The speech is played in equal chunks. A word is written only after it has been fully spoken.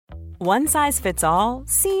One size fits all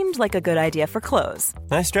seemed like a good idea for clothes.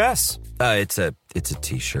 Nice dress. It's a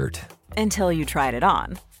t-shirt. Until you tried it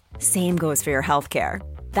on. Same goes for your healthcare.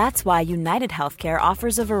 That's why United Healthcare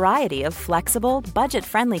offers a variety of flexible,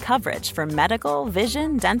 budget-friendly coverage for medical,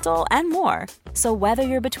 vision, dental, and more. So whether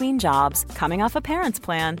you're between jobs, coming off a parent's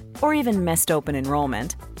plan, or even missed open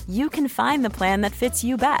enrollment, you can find the plan that fits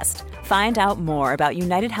you best. Find out more about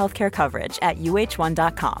United Healthcare coverage at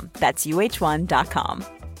uh1.com. That's uh1.com.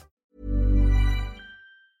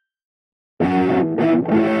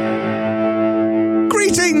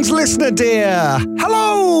 Greetings, listener dear.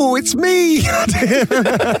 Hello, it's me.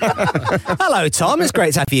 Hello, Tom. It's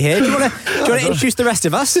great to have you here. Do you want to introduce the rest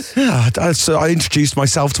of us? Yeah, I introduced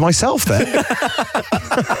myself to myself there.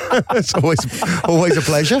 It's always a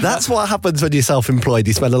pleasure. That's what happens when you're self-employed.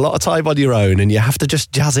 You spend a lot of time on your own and you have to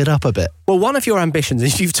just jazz it up a bit. Well, one of your ambitions,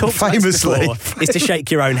 as you've talked about before, is to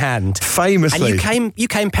shake your own hand. Famously. And you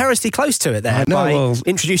came perilously close to it there by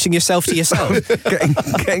introducing yourself to yourself.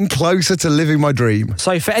 getting closer to living my dream.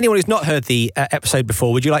 So for anyone who's not heard the episode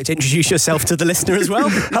before, would you like to introduce yourself to the listener as well?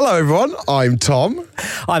 Hello, everyone. I'm Tom.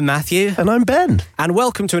 I'm Matthew. And I'm Ben. And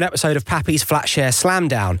welcome to an episode of Pappy's Flatshare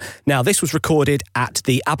Slamdown. Now, this was recorded at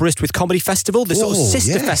the Aberystwyth Comedy Festival, the sort of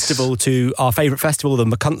sister festival to our favourite festival, the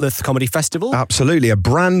Machynlleth Comedy Festival. Absolutely.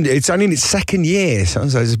 It's only in its second year. So I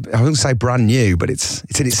wouldn't say brand new, but it's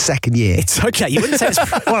in its second year. It's okay. You wouldn't say it's...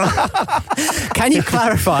 Can you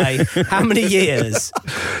clarify how many years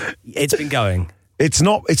it's been going? It's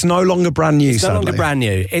no longer brand new, It's no longer brand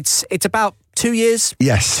new. It's about 2 years.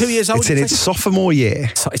 Yes. 2 years old. It's in its sophomore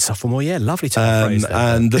year. It's sophomore year. Lovely to phrase there.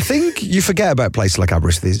 And the thing you forget about places like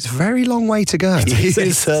Aberystwyth is it's a very long way to go.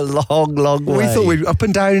 It's a long, long way. We thought we'd up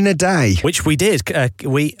and down in a day. Which we did. I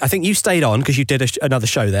think you stayed on because you did another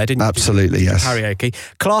show there, didn't you? Absolutely, yes. Karaoke.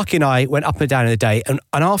 Clark and I went up and down in a day, and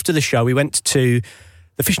after the show we went to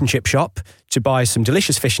the fish and chip shop to buy some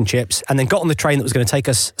delicious fish and chips, and then got on the train that was going to take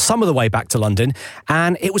us some of the way back to London,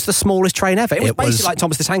 and it was the smallest train ever. It was basically like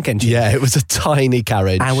Thomas the Tank Engine. Yeah, it was a tiny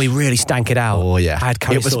carriage. And we really stank it out. Oh, yeah. I had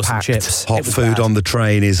curry It was sauce packed. and chips. Hot food on the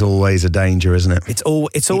train is always a danger, isn't it? It's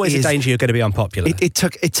always a danger you're going to be unpopular. It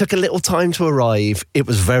took a little time to arrive. It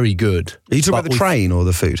was very good. Are you talking about the train or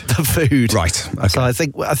the food? The food. Right. Okay. So I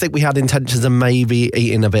think we had intentions of maybe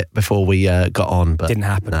eating a bit before we got on, but didn't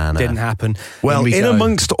happen. Nah. Didn't happen. Well,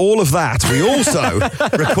 amongst all of that, we also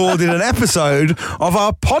recorded an episode of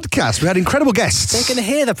our podcast. We had incredible guests. They're going to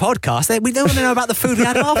hear the podcast. We don't want to know about the food we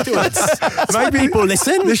had afterwards. That's why people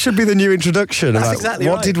listen. This should be the new introduction. That's exactly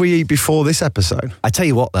what right. did we eat before this episode? I tell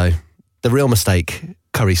you what, though, the real mistake: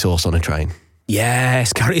 curry sauce on a train.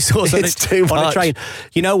 Yes, curry sauce on a train.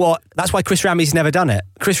 You know what? That's why Chris Ramsey's never done it.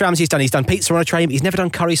 Chris Ramsey's done pizza on a train, but he's never done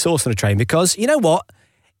curry sauce on a train because, you know what?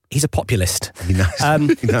 He's a populist. He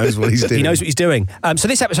knows what he's doing. He knows what he's doing. So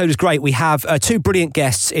this episode is great. We have two brilliant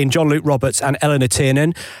guests in John Luke Roberts and Eleanor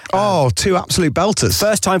Tiernan. Two absolute belters.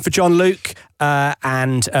 First time for John Luke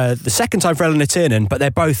and the second time for Eleanor Tiernan, but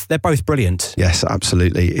they're both brilliant. Yes,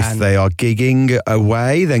 absolutely. If they are gigging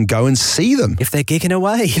away, then go and see them. If they're gigging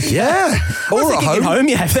away. Yeah. Or at home.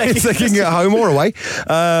 Yeah, if they're gigging at home or away.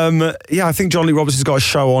 I think John Luke Roberts has got a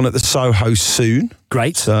show on at the Soho soon.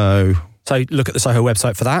 Great. So look at the Soho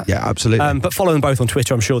website for that. Yeah, absolutely. But follow them both on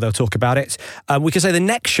Twitter. I'm sure they'll talk about it. We can say the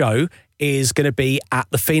next show is going to be at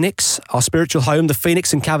the Phoenix, our spiritual home, the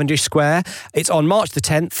Phoenix in Cavendish Square. It's on March the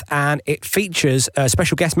 10th, and it features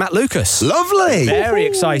special guest Matt Lucas. Lovely. Very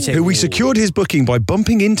exciting. Who we secured his booking by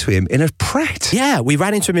bumping into him in a Pret. Yeah, we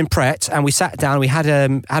ran into him in Pret, and we sat down. We had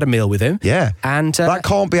a meal with him. Yeah, and that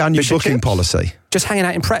can't be our new booking policy. Just hanging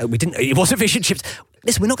out in Pret. It wasn't fish and chips.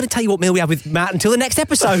 Listen, we're not going to tell you what meal we have with Matt until the next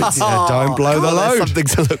episode. Don't blow the load. Something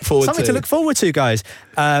to look forward to. Something to look forward to, guys.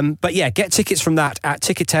 But yeah, get tickets from that at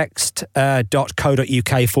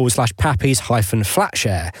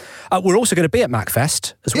tickettext.co.uk/Pappies-Flatshare. We're also going to be at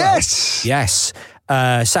MacFest as well. Yes.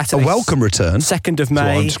 Saturday. A welcome return. 2nd of May. That's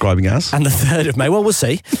what I'm describing as. And the 3rd of May. Well, we'll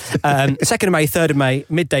see. 2nd of May, 3rd of May,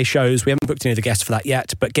 midday shows. We haven't booked any of the guests for that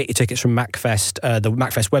yet, but get your tickets from MacFest, the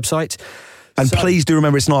MacFest website. And please do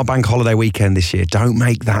remember, it's not a bank holiday weekend this year. Don't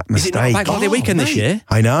make that mistake. Is it not a bank holiday weekend this year?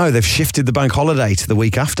 I know. They've shifted the bank holiday to the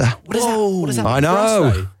week after. What does that mean I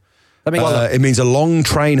know. for us, though? It means a long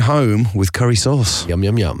train home with curry sauce. Yum,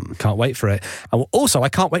 yum, yum. Can't wait for it. And also, I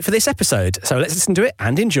can't wait for this episode. So let's listen to it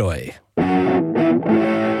and enjoy.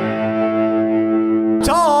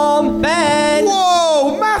 Tom, Ben!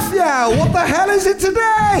 Whoa, Mafia! What the hell is it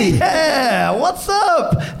today? Yeah, what's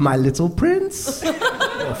up, my little prince?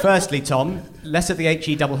 Well, firstly, Tom, less of the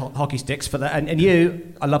HE double hockey sticks for that. And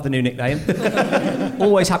you, I love the new nickname.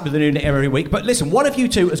 Always happy with the new nickname every week. But listen, one of you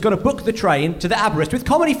two has got to book the train to the Aberystwyth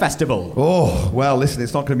Comedy Festival. Oh, well, listen,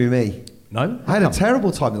 it's not going to be me. No? I had a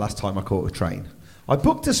terrible time the last time I caught a train. I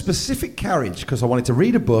booked a specific carriage because I wanted to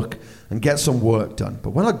read a book and get some work done.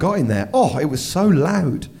 But when I got in there, it was so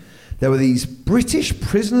loud. There were these British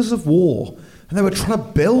prisoners of war, and they were trying to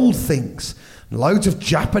build things. Loads of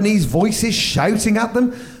Japanese voices shouting at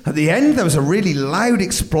them. At the end, there was a really loud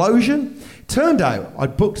explosion. Turned out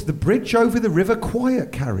I'd booked the Bridge Over the River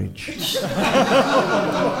Quiet carriage.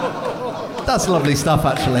 That's lovely stuff,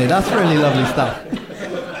 actually. That's really lovely stuff.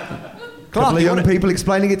 Couple of young people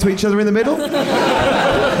explaining it to each other in the middle.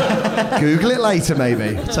 Google it later,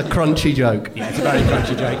 maybe. It's a crunchy joke. Yeah, it's a very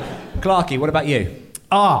crunchy joke. Clarky, what about you?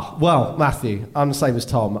 Well, Matthew, I'm the same as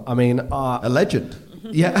Tom. I mean... a legend.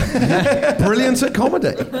 Yeah. Brilliant at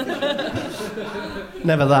comedy.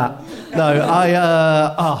 Never that. No,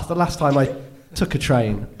 the last time I took a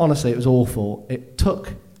train, honestly, it was awful. It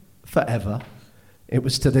took forever. It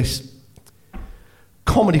was to this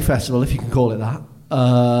comedy festival, if you can call it that,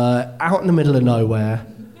 out in the middle of nowhere.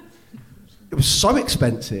 It was so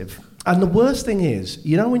expensive. And the worst thing is,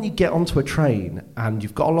 you know when you get onto a train and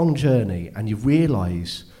you've got a long journey and you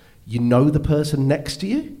realise you know the person next to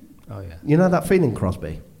you? Oh, yeah. You know that feeling,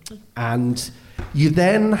 Crosby? And you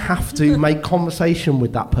then have to make conversation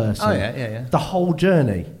with that person. Oh, yeah. The whole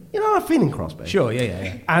journey. You know that feeling, Crosby? Sure,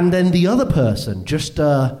 yeah. And then the other person just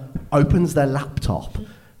opens their laptop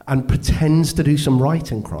and pretends to do some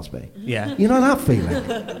writing, Crosby. Yeah. You know that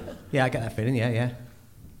feeling? Yeah, I get that feeling, yeah.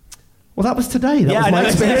 Well, that was today. That was my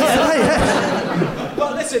experience today, yeah.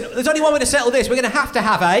 Well, listen, there's only one way to settle this. We're going to have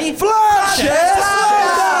a...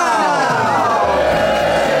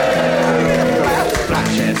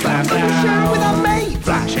 Flashes Slam Down! With our mate!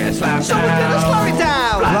 Flashes Slam Down! So we're going to slow it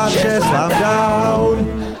down! Flashes Slam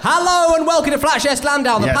Down! Hello and welcome to Flatshare Slam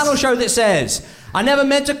Down, the panel show that says, I never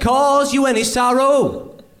meant to cause you any sorrow.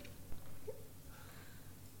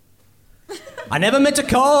 I never meant to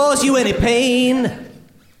cause you any pain.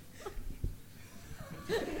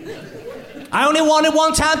 I only wanted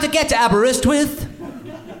one time to get to Aberystwyth.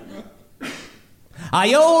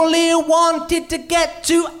 I only wanted to get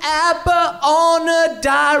to Aber on a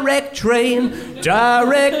direct train.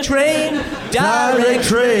 Direct train, direct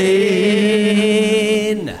train.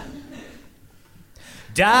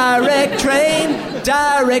 Direct train,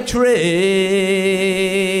 direct train.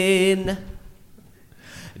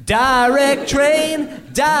 Direct train,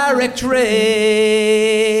 direct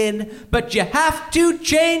train. But you have to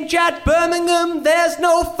change at Birmingham. There's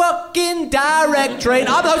no fucking direct train.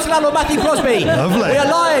 I'm the host and landlord, Matthew Crosby. Lovely. We are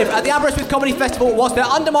live at the Aberystwyth Comedy Festival. Whilst they're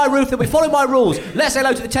under my roof, they'll be following my rules. Let's say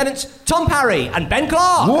hello to the tenants, Tom Parry and Ben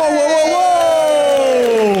Clark. Whoa, whoa, whoa,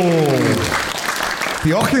 whoa!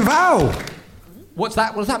 Diolch vow. What's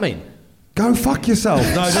that? What does that mean? Go fuck yourself.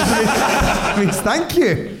 No, it means thank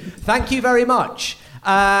you. Thank you very much.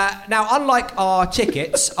 Now, unlike our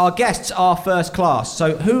tickets, our guests are first class.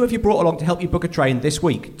 So who have you brought along to help you book a train this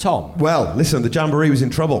week? Tom? Well, listen, the Jamboree was in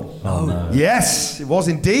trouble. Oh, no. Yes, it was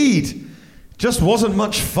indeed. Just wasn't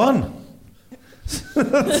much fun.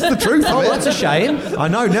 That's the truth of it. That's a shame. I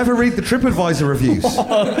know, never read the TripAdvisor reviews.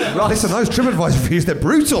 Right. Listen, those TripAdvisor reviews, they're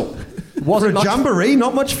brutal. For a Jamboree,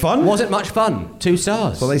 not much fun. Wasn't much fun. 2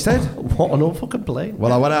 stars. That's what they said. What an awful complaint.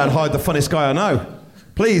 Well, I went out and hired the funniest guy I know.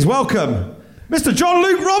 Please welcome Mr. John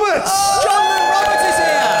Luke Roberts. Oh, John Luke Roberts is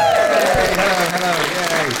here.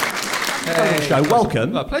 Hello. Show.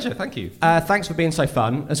 Welcome. A pleasure, thank you. Thanks for being so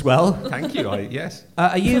fun as well. Thank you, yes.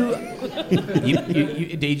 Are you...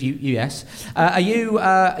 yes. Are you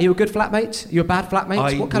a good flatmate? Are you a bad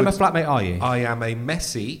flatmate? What kind of a flatmate are you? I am a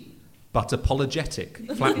messy but apologetic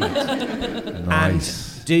flatmate.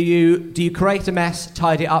 Nice. And do you create a mess,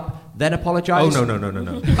 tidy it up, then apologise? Oh,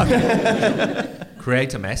 no.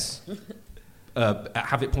 Create a mess.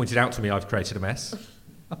 Have it pointed out to me I've created a mess.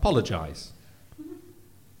 Apologise.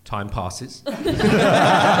 Time passes. I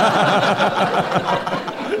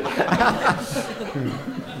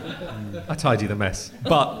tidy the mess.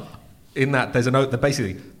 But in that, there's a note that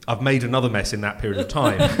basically I've made another mess in that period of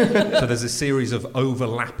time. So there's a series of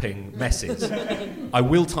overlapping messes. I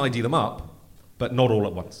will tidy them up, but not all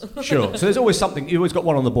at once. Sure. So there's always something. You always got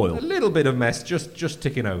one on the boil. A little bit of mess, just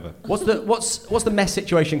ticking over. What's the mess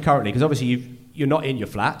situation currently? Because obviously you're not in your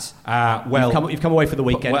flat. Well, you've come away for the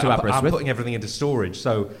weekend to Aberystwyth. I'm putting everything into storage,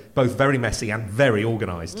 so both very messy and very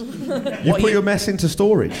organised. You put your mess into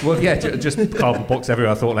storage? Well, yeah, just cardboard box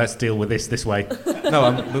everywhere. I thought, let's deal with this way. No,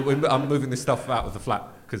 I'm moving this stuff out of the flat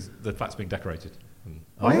because the flat's being decorated.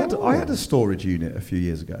 I had a storage unit a few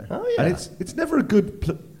years ago. Oh, yeah. And it's never a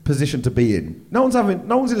good position to be in. No one's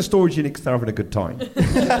in a storage unit because they're having a good time. You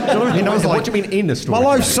know what I mean? I was What do you mean in a my storage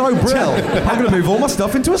life's so brill. I'm going to move all my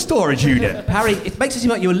stuff into a storage unit. Harry, it makes it seem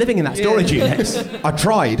like you were living in that storage unit. I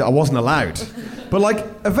tried. I wasn't allowed. But like,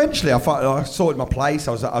 eventually, I sorted my place.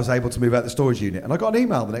 I was able to move out the storage unit, and I got an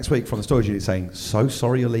email the next week from the storage unit saying, "So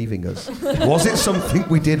sorry you're leaving us. Was it something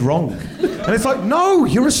we did wrong?" And it's like, no,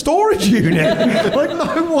 you're a storage unit. Like,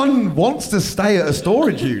 no one wants to stay at a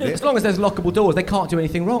storage unit. As long as there's lockable doors, they can't do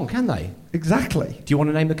anything wrong, can they? Exactly. Do you want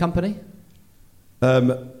to name the company?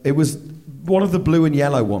 It was one of the blue and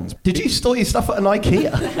yellow ones. Did you store your stuff at an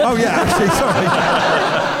IKEA? Oh yeah, actually, sorry.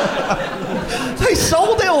 They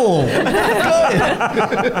sold it all.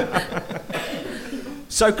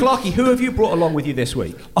 So, Clarky, who have you brought along with you this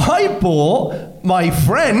week? I bought my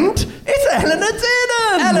friend. It's Eleanor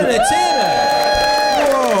Tiernan. Eleanor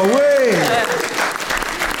Tiernan. Whoa, wait.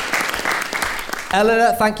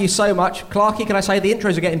 Eleanor, thank you so much. Clarky, can I say the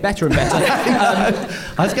intros are getting better and better?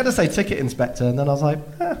 I was going to say ticket inspector, and then I was like,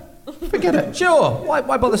 forget it. Sure, why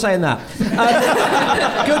bother saying that?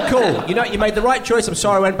 Good call. You know, you made the right choice. I'm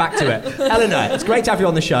sorry I went back to it. Eleanor, it's great to have you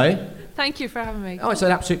on the show. Thank you for having me. Oh, it's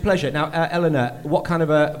an absolute pleasure. Now, Eleanor, what kind of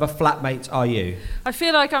a flatmate are you? I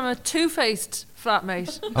feel like I'm a two-faced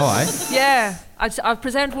flatmate. All right. Yeah, I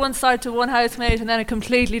present one side to one housemate and then a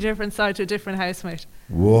completely different side to a different housemate.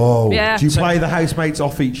 Whoa. Yeah. Do you play the housemates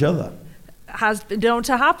off each other? Has been known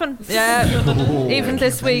to happen. Yeah, even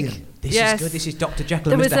this week. This yes. is good. This is Dr. Jekyll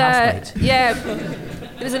There and was Mr. Housemate. yeah,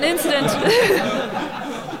 there was an incident.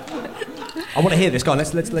 I want to hear this. Go on,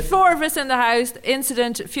 let's. Four of us in the house.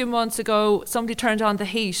 Incident a few months ago. Somebody turned on the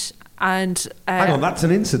heat and. Hang on, that's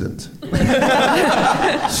an incident.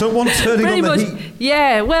 Someone turning Pretty on much, the heat.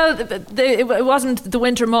 yeah. Well, it wasn't the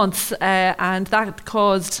winter months, and that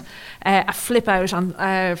caused a flip out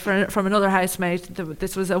from another housemate.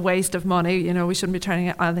 This was a waste of money. You know, we shouldn't be turning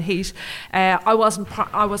it on the heat. I wasn't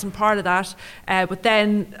part of that. But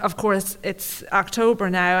then, of course, it's October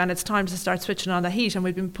now, and it's time to start switching on the heat. And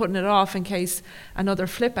we've been putting it off in case another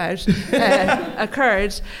flip out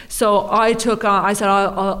occurred. So I took on. I said,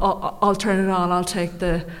 I'll turn it on. I'll take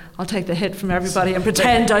the hit from everybody and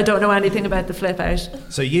pretend I don't know anything about the flip out.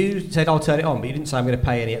 So you said I'll turn it on, but you didn't say I'm going to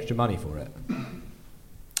pay any extra money for it.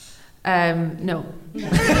 No. No,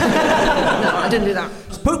 I didn't do that.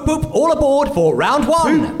 It's poop poop all aboard for round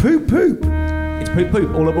one. Poop, poop, poop. It's poop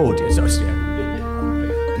poop all aboard. Yeah, sorry,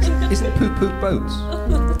 yeah. Isn't it poop poop boats?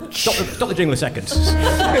 Stop the jingle a second.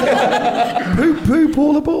 Poop, poop,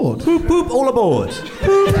 all aboard. Poop poop all aboard.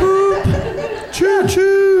 Poop, poop. Choo,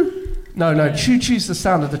 choo. No, choo-choo's the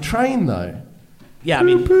sound of the train, though. Yeah, I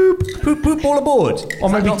mean, Poop. poop poop all aboard. Or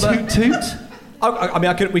maybe not the- toot toot. I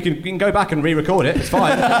mean, we can go back and re-record it. It's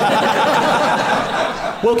fine.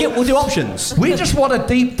 We'll do options. We just want a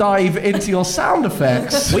deep dive into your sound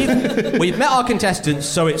effects. We've met our contestants,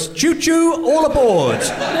 so it's choo choo all aboard.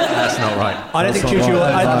 That's not right. I don't think choo choo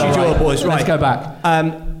all aboard is right. Let's go back.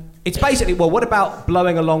 It's basically, well, what about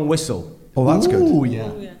blowing a long whistle? Oh, that's good. Ooh, yeah.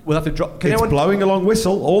 We'll have to drop. It's blowing a long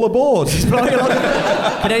whistle, all aboard. Blowing a long,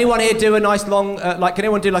 can anyone here do a nice long, can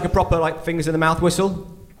anyone do like a proper like fingers in the mouth whistle?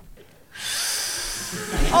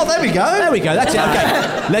 Oh, there we go. There we go. That's it.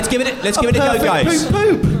 Okay. Let's give it a go, guys.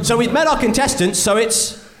 Poop poop. So we've met our contestants, so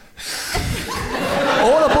it's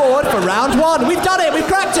all aboard for round one. We've done it. We've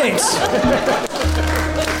cracked it.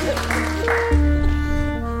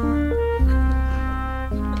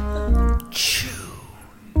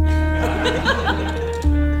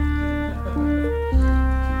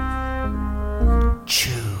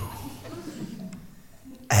 Chew.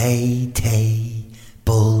 A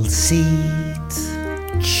table seat.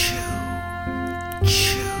 Chew.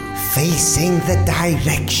 Chew. Facing the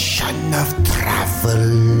direction of travel.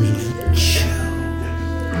 Chew.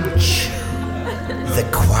 Chew. The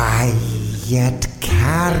quiet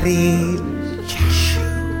carriage.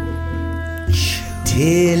 Chew. Chew.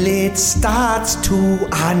 Till it starts to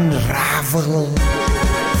unravel.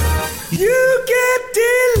 You get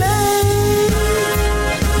delayed.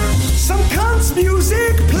 Some cunt's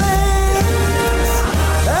music plays.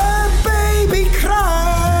 A baby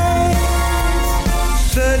cries.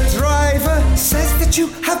 The driver says that you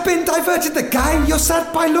have been diverted. The guy you're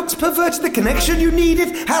sat by looks perverted. The connection you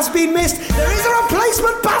needed has been missed. There is a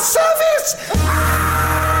replacement bus service.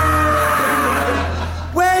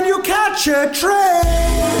 When you catch a train.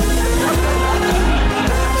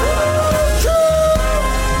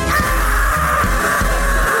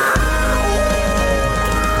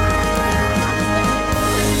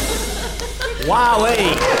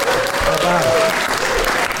 Wowee.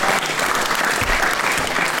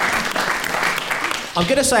 I'm I'm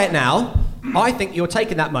going to say it now. I think you're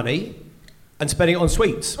taking that money and spending it on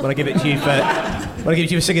sweets when I give it to you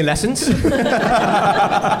for singing lessons.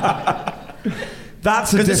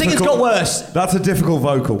 That's because the singing's got worse. That's a difficult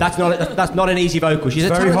vocal. That's not an easy vocal. She's a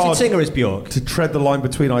very talented hard singer, is Björk. to tread the line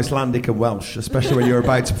between Icelandic and Welsh, especially when you're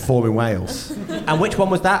about to perform in Wales. And which one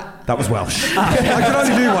was that? That was Welsh. I can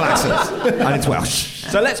only do one accent, and it's Welsh.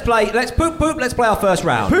 So let's play our first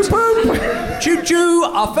round. Poop poop. Choo choo.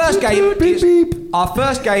 Our first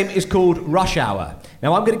game is called Rush Hour.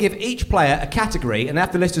 Now I'm going to give each player a category, and they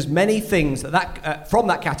have to list as many things from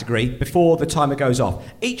that category before the timer goes off.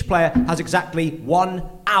 Each player has exactly 1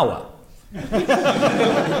 hour.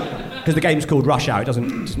 Because the game's called Rush Hour. It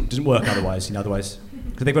doesn't work otherwise.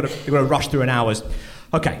 Because they've got to rush through an hour's.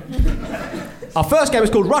 Okay. Our first game is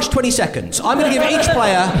called Rush 20 Seconds. I'm going to give each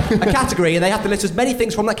player a category, and they have to list as many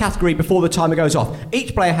things from that category before the timer goes off.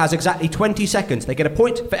 Each player has exactly 20 seconds. They get a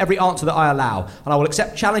point for every answer that I allow, and I will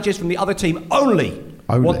accept challenges from the other team only.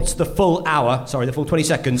 Once the full 20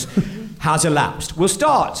 seconds has elapsed. We'll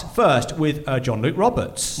start first with John Luke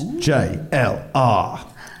Roberts. JLR.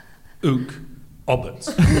 Ook Roberts.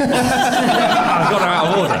 I got out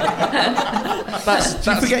of order. Did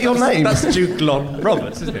you forget your name? That's Duke Lon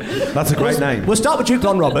Roberts, isn't it? That's a great name. We'll start with Duke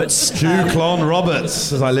Lon Roberts. Duke Lon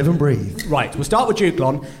Roberts, as I live and breathe. Right, we'll start with Duke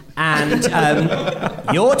Lon, and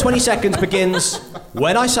your 20 seconds begins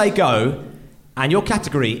when I say go, and your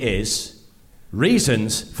category is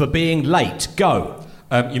reasons for being late. Go.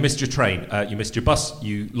 You missed your train, you missed your bus,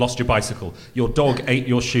 you lost your bicycle, your dog ate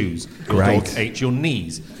your shoes, your dog ate your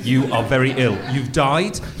knees, you are very ill, you've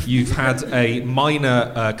died, you've had a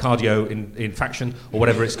minor cardio infection, or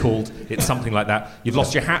whatever it's called, it's something like that, you've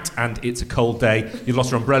lost your hat and it's a cold day, you've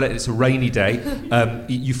lost your umbrella and it's a rainy day,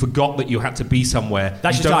 you forgot that you had to be somewhere,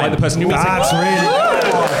 that's you don't like the person you're meeting. That's really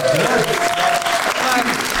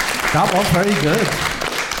That was very good.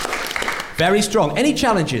 Very strong. Any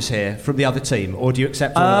challenges here from the other team, or do you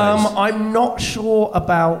accept all of those? I'm not sure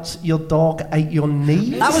about your dog ate your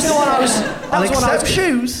knees. That was the one I was... And accept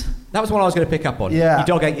shoes. That was the one I was going to pick up on. Yeah. Your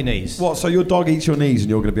dog ate your knees. What, so your dog eats your knees and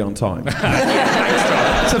you're going to be on time?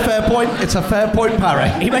 It's a fair point. It's a fair point, Parry.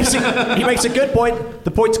 He makes a good point. The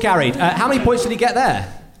point's carried. How many points did he get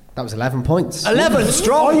there? That was 11 points. 11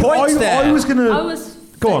 strong points there. I was going to...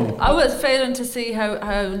 Go on. I was failing to see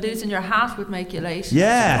how losing your hat would make you late.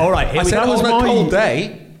 Yeah. All right, here we go. That was on a cold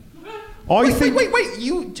day. Wait,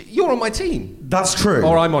 you're on my team. That's true.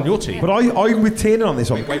 Or I'm on your team. But I'm with Tiernan on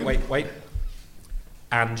this one. Wait.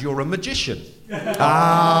 And you're a magician. We'll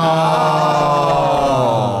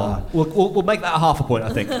make that a half a point,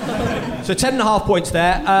 I think. So 10.5 points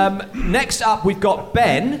there. Next up, we've got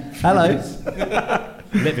Ben. Hello.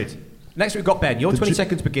 Livid. Next, we've got Ben. Your 20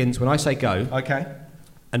 seconds begins when I say go. Okay.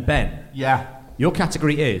 And Ben. Yeah. Your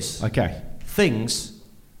category is... Okay. Things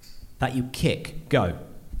that you kick. Go.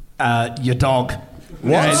 Your dog.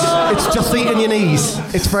 What? It's just eating your knees.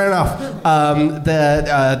 It's fair enough.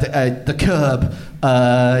 The curb.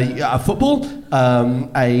 A football.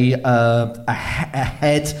 A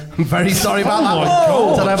head. I'm very sorry about that. Oh my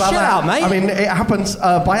God. Don't know about Chill that. out, mate. I mean, it happens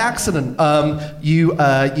by accident. You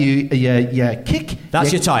kick.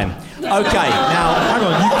 That's your time. Okay, now... Hang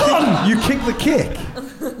on, you kick the kick.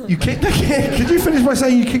 You kick the kick. Could you finish by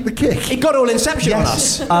saying you kick the kick? He got all Inception on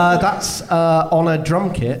us. That's on a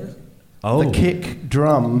drum kit. Oh. The kick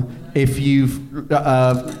drum if you've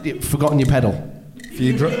forgotten your pedal.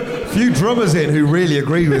 Few drummers in who really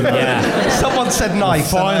agreed with that. Yeah. Someone said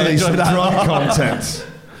nice. Finally, some drum content.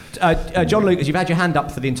 John Lucas, you've had your hand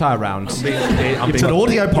up for the entire round. It's an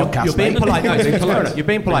audio podcast. You're being mate. polite. No, you're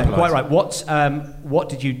being polite. Being Quite right. What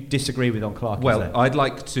did you disagree with on Clark? Well, I'd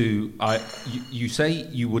like to... you say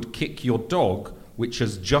you would kick your dog, which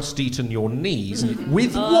has just eaten your knees.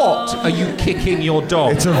 With what are you kicking your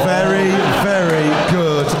dog? It's a very, very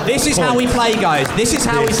good This is point. how we play, guys. This is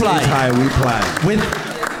how we play. This is how we play.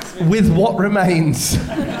 With what remains.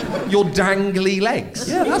 Your dangly legs.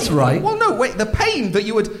 Yeah, that's right. Well, no, wait. The pain that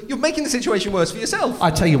you're making the situation worse for yourself.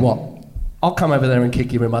 I tell you what. I'll come over there and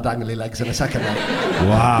kick you with my dangly legs in a second. Mate.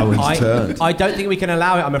 Wow, he's turned. I don't think we can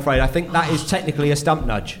allow it, I'm afraid. I think that is technically a stump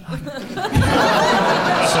nudge. And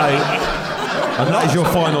that is your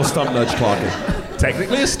final stump nudge, Clarky.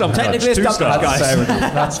 Technically a stump Technically a nudge. stump nudge, guys. Fair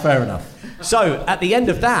enough. That's fair enough. So, at the end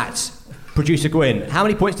of that, producer Gwyn, how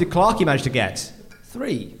many points did Clarky manage to get?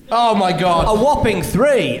 3. Oh my God. A whopping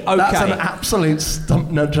 3. Okay. That's an absolute stump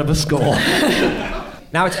nudge of a score.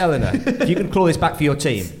 Now it's Eleanor. If you can claw this back for your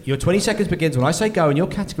team. Your 20 seconds begins when I say go, and your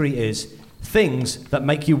category is things that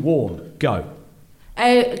make you warm. Go.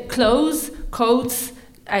 Clothes, coats,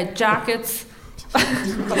 jackets,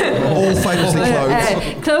 All famously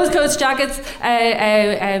clothes. Clothes, coats, jackets,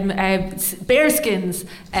 bear skins,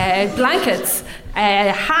 blankets,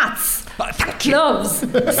 hats, gloves,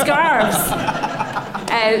 scarves,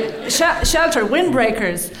 shelter,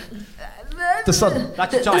 windbreakers. The sun.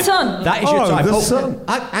 That's your time. The sun. That is your time. The sun.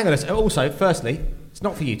 Hang on. Also, firstly, it's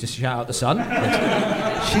not for you to shout out the sun.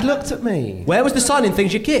 She looked at me. Where was the sun in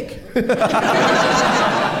things you kick?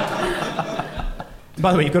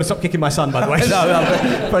 By the way, you've got to stop kicking my son, by the way.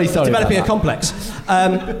 No, very sorry. Developing a complex.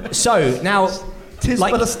 So, now... Tis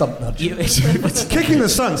like, but a stump nudge. Kicking the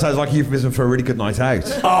sun sounds like a euphemism for a really good night out.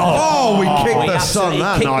 We kicked the sun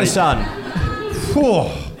that kicked night. the sun. Whew.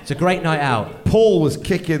 It's a great night out. Paul was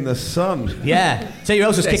kicking the sun. Yeah. Tell you who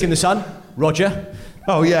else was kicking the sun? Roger.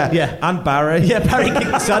 Oh, yeah. Yeah. And Barry. Yeah, Barry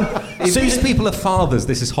kicked the sun. If these people are fathers,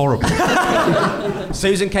 this is horrible.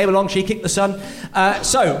 Susan came along, she kicked the sun.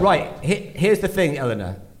 Here's the thing,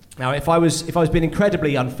 Eleanor. Now, if I was being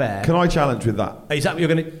incredibly unfair... Can I challenge with that? Is that what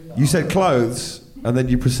you're going to... You said clothes, and then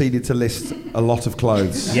you proceeded to list a lot of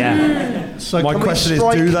clothes. Yeah. So My can we question is,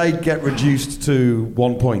 strike- do they get reduced to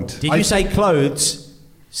 1 point? Did you say clothes,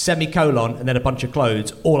 semicolon, and then a bunch of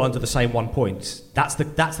clothes, all under the same 1 point? That's the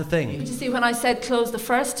thing. But you see, when I said clothes the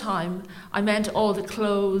first time, I meant all the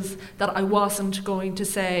clothes that I wasn't going to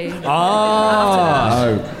say. Ah.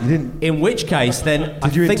 No, you didn't. In which case, then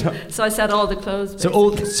Did you So I said all the clothes. So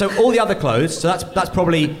all the other clothes. So that's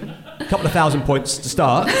probably a couple of thousand points to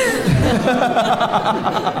start.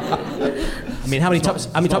 I mean, how many types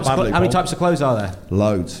of clothes are there?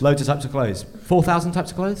 Loads. Loads of types of clothes. 4,000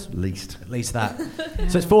 types of clothes? At least. At least that.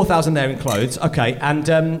 So it's 4,000 there in clothes. Okay, and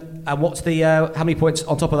what's the how many points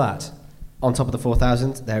on top of that? On top of the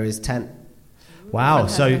 4,000, there is 10. Wow.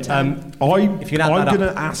 So if you can add I'm that going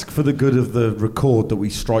up. to ask for the good of the record that we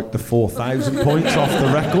strike the 4,000 points off the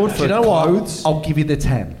record for Do you know clothes. what? I'll give you the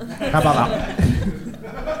 10. How about that?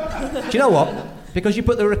 Do you know what? Because you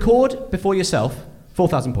put the record before yourself,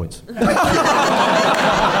 4,000 points. You know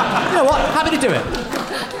what? Happy to do it.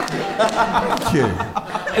 Thank you.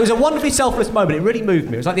 It was a wonderfully selfless moment. It really moved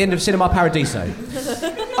me. It was like the end of Cinema Paradiso.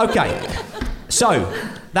 Okay, so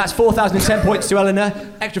that's 4,010 points to Eleanor,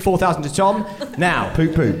 extra 4,000 to Tom. Now,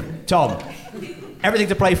 Poop poop. Tom, everything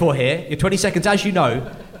to play for here. Your 20 seconds, as you know,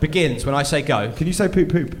 begins when I say go. Can you say poop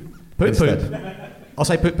poop? Poop instead? poop. I'll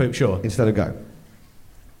say poop poop, sure. Instead of go.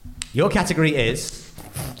 Your category is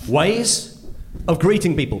ways of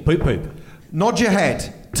greeting people. Poop poop. Nod your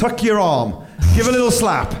head. Tuck your arm. Give a little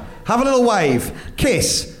slap. Have a little wave.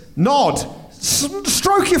 Kiss. Nod.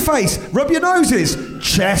 Stroke your face. Rub your noses.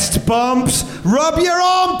 Chest bumps. Rub your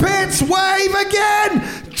armpits. Wave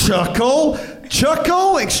again. Chuckle.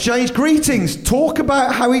 Chuckle. Exchange greetings. Talk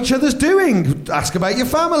about how each other's doing. Ask about your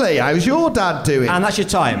family. How's your dad doing? And that's your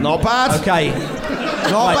time. Not bad. Okay.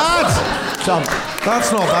 Not Right. bad. Tom,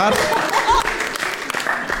 That's not bad.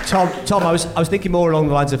 Tom, I was thinking more along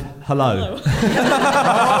the lines of hello.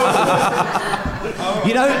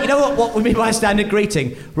 You know what we mean by a standard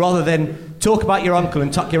greeting, rather than talk about your uncle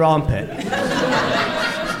and tuck your armpit.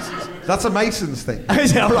 That's a Mason's thing.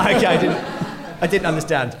 Is it? All right, okay, I didn't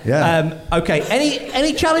understand. Yeah. Okay.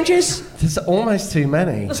 Any challenges? There's almost too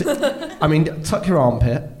many. I mean, tuck your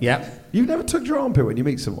armpit. Yeah. You've never tucked your armpit when you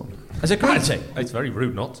meet someone? As a greeting. It's very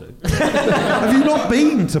rude not to. Have you not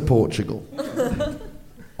been to Portugal?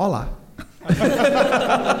 Hola.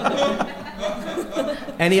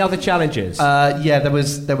 Any other challenges? Yeah, there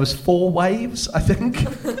was 4 waves, I think.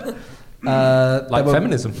 Like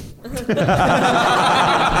feminism.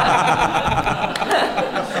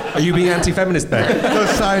 Are you being anti-feminist there? It does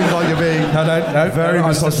sound like you're being No. very I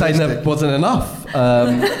was just saying there misogynistic. wasn't enough.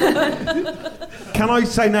 Can I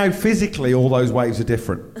say now, physically, all those waves are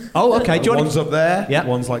different? Oh, okay. Do you want One's up there, Yeah.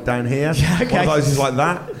 one's like down here, Yeah, okay. one of those is like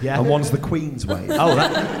that, Yeah. and one's the Queen's wave. Oh,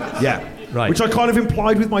 that. Yeah. Right. Which I kind of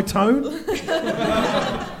implied with my tone.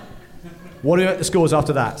 What are the scores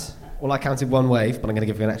after that? Well, I counted 1 wave, but I'm going to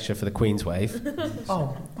give you an extra for the Queen's wave.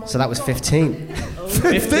 So that was 15.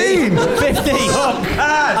 15! 50.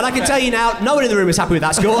 And I can tell you now, no one in the room is happy with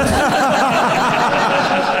that score.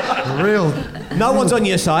 No one's on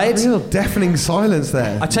your side. Real deafening silence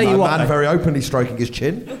there. I tell you what, man though. very openly stroking his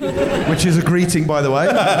chin, which is a greeting, by the way,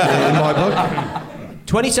 in my book.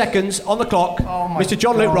 20 seconds on the clock, Mr.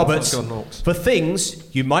 John Luke Roberts, for God's sake. for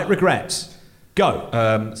things you might regret.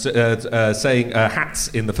 Go. Saying hats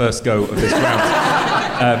in the first go of this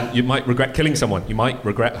round. You might regret killing someone. You might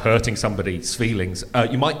regret hurting somebody's feelings.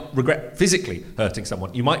 You might regret physically hurting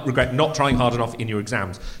someone. You might regret not trying hard enough in your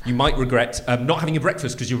exams. You might regret not having your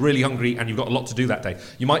breakfast because you're really hungry and you've got a lot to do that day.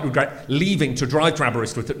 You might regret leaving to drive to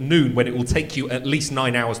Aberystwyth at noon when it will take you at least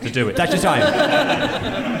 9 hours to do it. That's your time.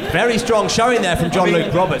 Very strong showing there from John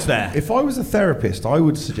Luke Roberts there. If I was a therapist, I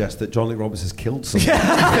would suggest that John Luke Roberts has killed someone.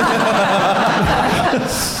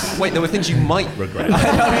 Wait, there were things you might regret.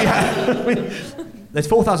 There's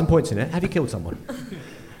 4,000 points in it. Have you killed someone?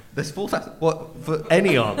 There's 4,000. What, for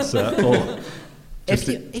any answer? Or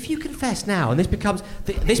if you confess now, and this becomes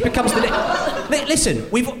the listen,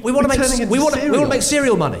 we want to make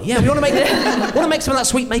cereal money. Yeah, we want to make some of that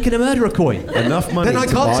sweet making a murderer coin. Enough money. Then I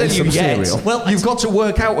to can't buy tell you some yet. cereal. Well, you've got to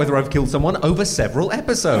work out whether I've killed someone over several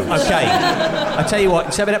episodes. Okay, I tell you what.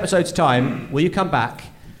 In 7 episodes' time, will you come back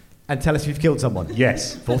and tell us if you've killed someone?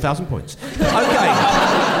 Yes. 4,000 points. Okay.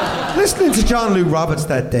 Listening to John Luke Roberts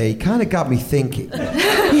that day kind of got me thinking.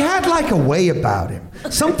 He had like a way about him,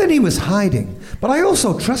 something he was hiding, but I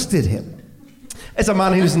also trusted him. As a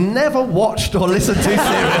man who's never watched or listened to serial.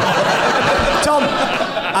 Tom,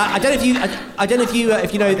 I don't know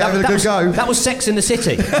if you know that was Sex in the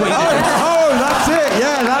City. Oh, that's it.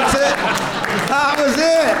 Yeah, that's it. That was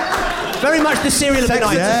it. Very much the serial of the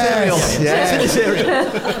night. Yes. Sex in the cereal.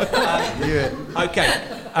 Okay.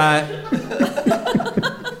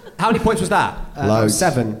 How many points was that? Loads.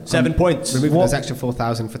 7. 7 points. Removing those extra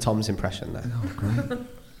 4,000 for Tom's impression there. Oh, great.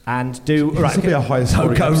 And do right. This will be our highest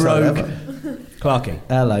scoring go episode rogue. ever. Clarky.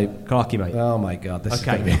 Hello. Clarky, mate. Oh my God, this is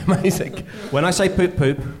Okay. going to be amazing. When I say poop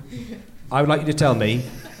poop, I would like you to tell me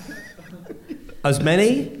as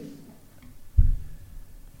many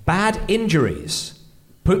bad injuries.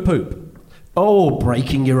 Poop poop. Oh,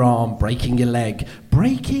 breaking your arm, breaking your leg,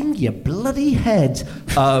 breaking your bloody head,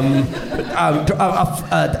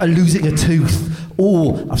 losing a tooth.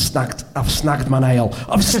 Oh, I've snagged my nail.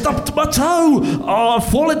 I've stubbed my toe. Oh, I've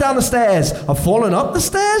fallen down the stairs. I've fallen up the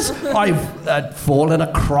stairs. I've fallen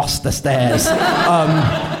across the stairs.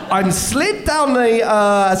 I slid down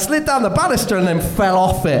the banister and then fell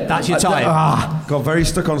off it. That's your time. Got very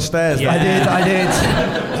stuck on stairs. Yeah. I did.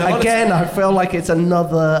 Again, I feel like it's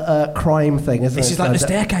another crime thing, isn't it? This is like the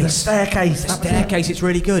staircase. The staircase. The staircase, it's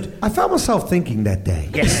really good. I found myself thinking that day.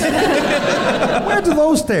 Yes. Where do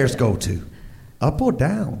those stairs go to? Up or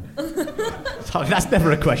down? That's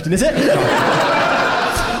never a question, is it?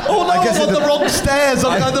 Oh no, I'm on the wrong stairs.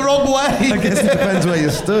 I'm going the wrong way. I guess it depends where you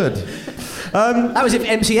stood. That was if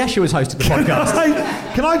MC Escher was hosting the podcast.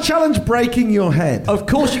 Can I challenge breaking your head? Of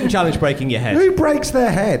course you can challenge breaking your head. Who breaks their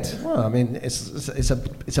head? Well, I mean, it's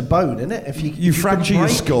a bone, isn't it? If You fracture your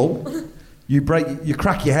skull, you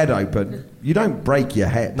crack your head open. You don't break your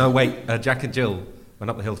head. No, wait. Jack and Jill went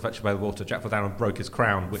up the hill to fetch away the water. Jack fell down and broke his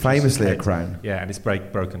crown. Which Famously was a his crown. Yeah, and it's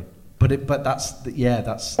broken. But that's.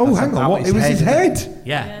 Oh, hang on. What? It was his head.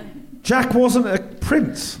 Yeah. Jack wasn't a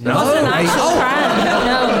prince. It wasn't an actual crown.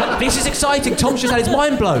 No. This is exciting. Tom's just had his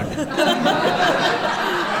mind blown.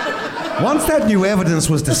 Once that new evidence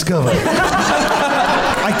was discovered,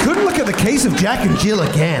 I couldn't look at the case of Jack and Jill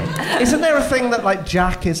again. Isn't there a thing that like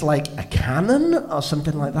Jack is like a cannon or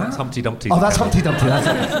something like that? That's Humpty Dumpty. Oh, that's Humpty Dumpty. That's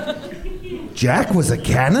it. Jack was a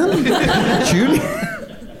cannon?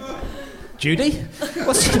 Judy?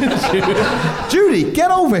 What's Judy,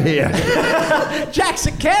 get over here. Jack's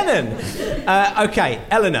a cannon. Okay,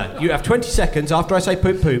 Eleanor, you have 20 seconds after I say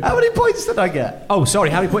poop poop. How many points did I get? Oh, sorry,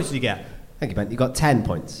 how many points did you get? Thank you, Ben. You got 10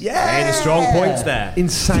 points. Yeah. Any strong points there.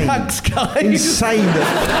 Insane. Thanks, guys. Insane.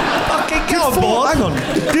 Fucking go on board. Hang on.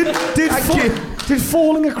 Did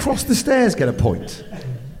falling across the stairs get a point?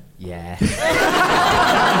 Yeah.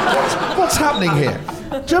 What's happening here?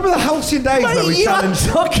 Do you remember the halcyon days where we challenged...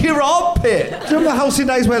 Tuck your armpit. Do you remember the halcyon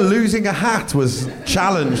days where losing a hat was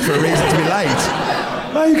challenged for a reason to be late?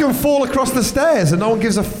 Now you can fall across the stairs and no one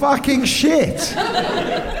gives a fucking shit.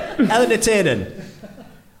 Eleanor Tiernan,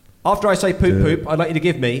 after I say poop poop, I'd like you to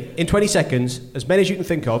give me, in 20 seconds, as many as you can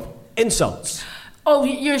think of, insults. Oh,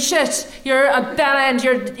 you're shit. You're a bellend.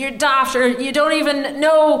 You're daft. You don't even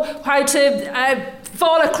know how to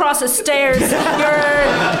fall across the stairs. You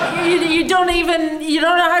don't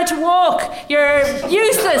know how to walk. You're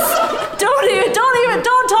useless.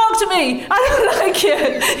 Don't talk to me. I don't like you.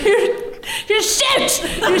 You're shit.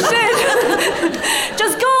 You're shit.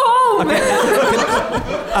 Just go home.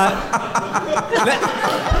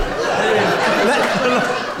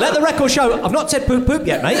 Let the record show. I've not said poop poop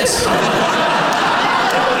yet, mates.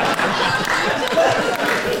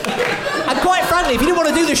 And quite frankly, if you didn't want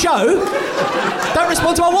to do the show, don't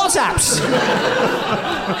respond to our WhatsApps.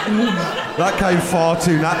 That came far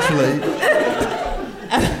too naturally.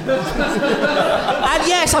 And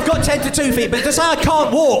yes, I've got 10 to 2 feet, but to say I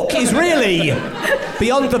can't walk is really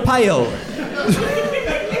beyond the pale.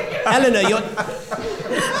 Eleanor,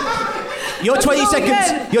 your 20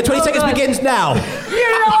 seconds. Your 20 seconds begins now.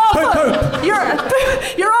 You're awful. Poop, poop.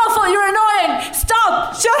 You're awful. You're annoying.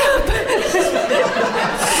 Stop. Shut up.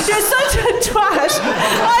 You're such a twat. I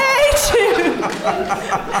hate you.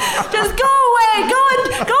 Just go away. Go and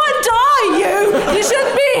die. You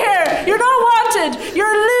shouldn't be here. You're not wanted. You're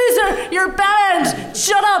a loser. You're banned.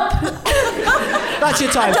 Shut up. That's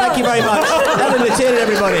your time. Thank you very much. Eleanor Tiernan,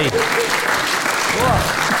 everybody.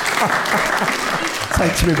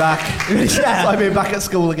 Takes me back. Yeah. I've been back at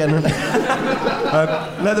school again.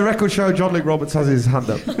 Let the record show John Luke Roberts has his hand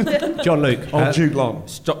up. John Luke. On Duke Long.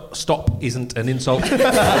 Stop isn't an insult. It's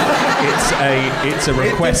a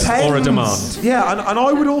request or a demand. Yeah, and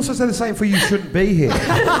I would also say the same for you shouldn't be here.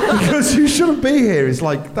 Because you shouldn't be here is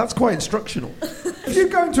like, that's quite instructional. If you're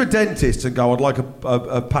going to a dentist and go, I'd like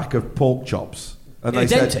a pack of pork chops, and they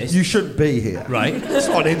said, dentist? you shouldn't be here. Right. It's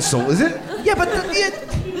not an insult, is it? Yeah, but...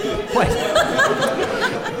 Wait.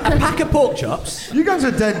 A pack of pork chops? You go to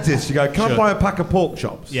a dentist, you go, can I Sure. buy a pack of pork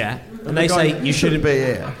chops? Yeah. And they they go, say you shouldn't be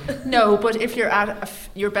here. No, but if you're at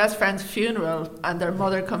your best friend's funeral and their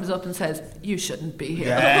mother comes up and says, you shouldn't be here.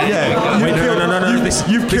 Yeah. Wait, no.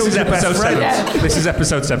 You've killed is your best episode friend. 7. Yeah. This is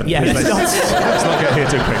episode 7. Yeah, Please, let's not get here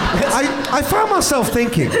too quick. I found myself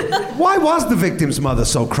thinking, why was the victim's mother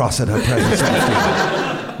so cross at her presence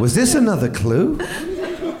after? Was this another clue?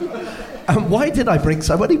 And why did I bring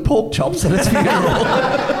so many pork chops at his funeral?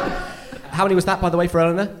 How many was that, by the way, for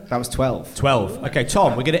Eleanor? That was 12. 12. Okay,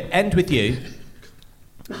 Tom, we're going to end with you.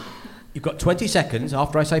 You've got 20 seconds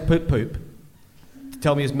after I say poop poop to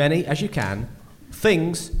tell me as many as you can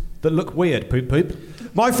things that look weird. Poop poop.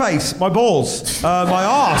 My face, my balls, my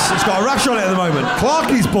arse. It's got a rash on it at the moment.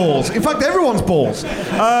 Clarky's balls. In fact, everyone's balls.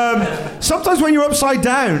 Sometimes when you're upside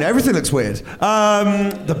down, everything looks weird.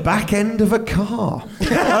 The back end of a car.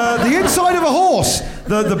 The inside of a horse.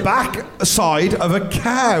 The back side of a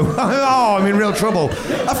cow. Oh, I'm in real trouble.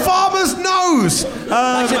 A farmer's nose.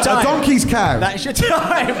 That's your time. A donkey's cow. That's your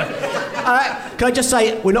time. Can I just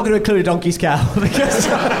say, we're not going to include a donkey's cow. Because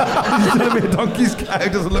You're telling me a donkey's cow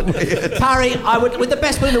doesn't look weird. Parry, I would, with the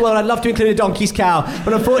best will in the world, I'd love to include a donkey's cow,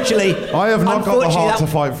 but unfortunately, I have not got the heart to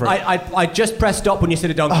fight for it. I just pressed stop when you said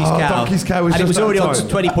a donkey's cow. Donkey's cow was and just it was already that on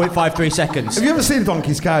time. 20.53 seconds. Have you ever seen a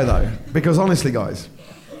donkey's cow, though? Because honestly, guys,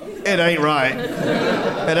 it ain't right.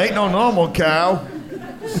 It ain't no normal cow.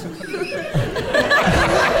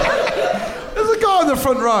 There's a guy in the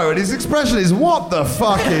front row, and his expression is, what the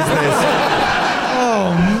fuck is this?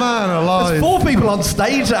 Oh, man alive. There's 4 people on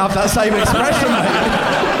stage that have that same expression, mate.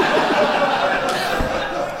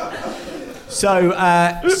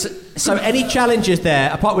 So any challenges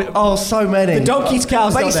there, apart with... Oh, so many. The donkey's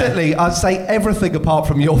cow's not there. Basically, I'd say everything apart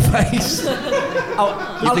from your face.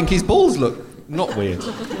 You think his balls look not weird?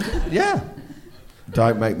 Yeah.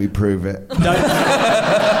 Don't make me prove it.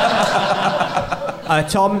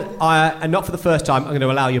 Tom, and not for the first time, I'm going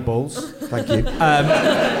to allow your balls. Thank you.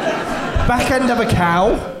 Back end of a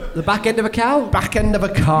cow. The back end of a cow? Back end of a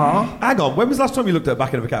car. Hang on, when was the last time you looked at the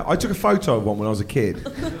back end of a cow? I took a photo of one when I was a kid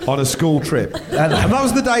on a school trip. And that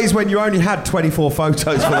was the days when you only had 24 photos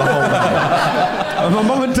for the whole day. And my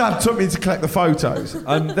mum and dad took me to collect the photos.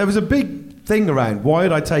 And there was a big thing around, why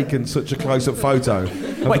had I taken such a close-up photo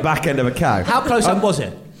of the back end of a cow? How close up was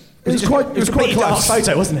it? It was quite a pretty dark close.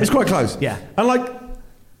 photo, wasn't it? It was quite close. Yeah. And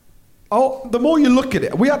the more you look at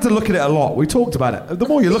it, we had to look at it a lot. We talked about it. The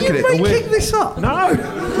more you look at it, the You're weird. making this up. No.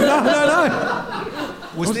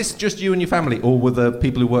 Was this just you and your family, or were the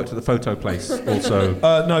people who worked at the photo place also?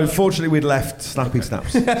 No, fortunately, we'd left Snappy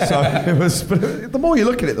Snaps. So it was. But the more you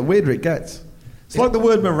look at it, the weirder it gets. It's like the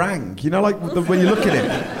word meringue. You know, like when you look at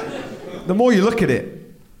it, the more you look at it,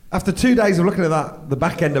 after 2 days of looking at the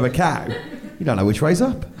back end of a cow, you don't know which way's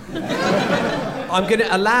up. I'm going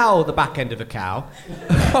to allow the back end of a cow.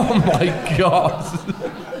 Oh my God.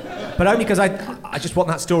 But only because I just want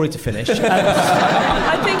that story to finish.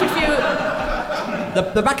 I think if you...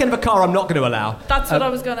 The back end of a car I'm not going to allow. That's what I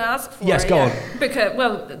was going to ask for. Yes, go on. Because,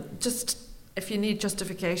 well, just if you need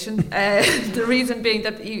justification, the reason being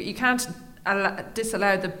that you can't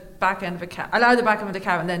disallow the back end of a cow. Allow the back end of the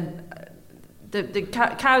cow and then...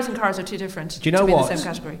 cows and cars are too different Do you know to be what? in the same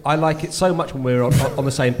category. I like it so much when we're on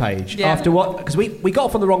the same page. Yeah. After what? Because we got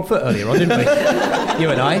off on the wrong foot earlier on, didn't we?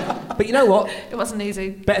 You and I. But you know what? It wasn't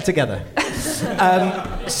easy. Better together.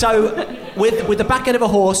 So, with the back end of a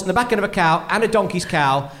horse and the back end of a cow and a donkey's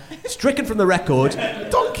cow, stricken from the record.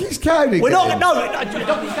 Donkey's cow. We're not. No, donkey's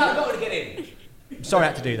cow not going to get in. Sorry I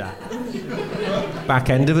had to do that. Back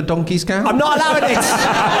end of a donkey's cow? I'm not allowing it!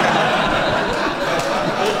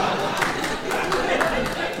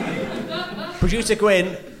 Producer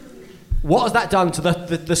Gwyn, what has that done to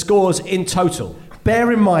the scores in total?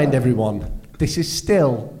 Bear in mind, everyone, this is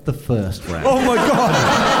still the first round. Oh my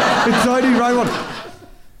God! It's only round one.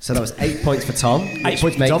 So that was 8 points for Tom. 8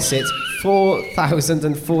 points for makes Tom. it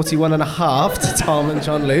 4,041.5 to Tom and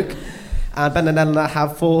Jean-Luc. And Ben and Eleanor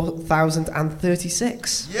have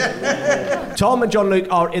 4,036. Yeah. Tom and Jean-Luc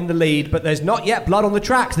are in the lead, but there's not yet blood on the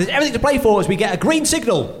tracks. There's everything to play for as we get a green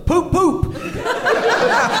signal. Poop, poop!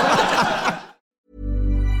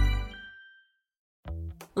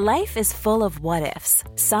 Life is full of what-ifs.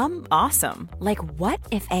 Some awesome, like what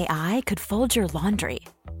if AI could fold your laundry?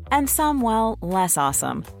 And some, well, less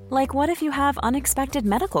awesome, like what if you have unexpected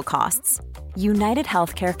medical costs? United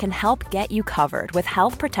Healthcare can help get you covered with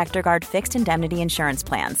Health Protector Guard fixed indemnity insurance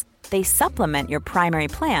plans. They supplement your primary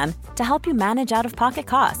plan to help you manage out-of-pocket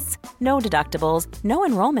costs. No deductibles, no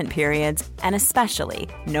enrollment periods, and especially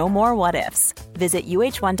no more what-ifs. Visit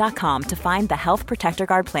uh1.com to find the Health Protector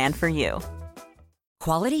Guard plan for you.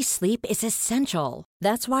 Quality sleep is essential.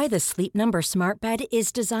 That's why the Sleep Number Smart Bed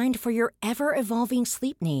is designed for your ever-evolving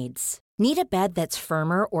sleep needs. Need a bed that's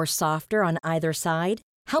firmer or softer on either side?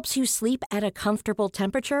 Helps you sleep at a comfortable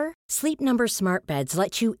temperature? Sleep Number Smart Beds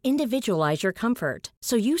let you individualize your comfort,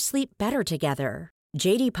 so you sleep better together.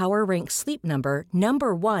 J.D. Power ranks Sleep Number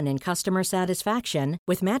number 1 in customer satisfaction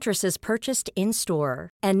with mattresses purchased in-store.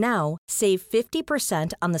 And now, save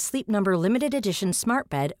 50% on the Sleep Number Limited Edition Smart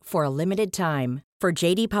Bed for a limited time. For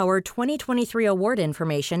J.D. Power 2023 award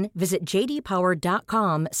information, visit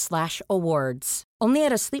jdpower.com/awards. Only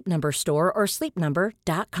at a Sleep Number store or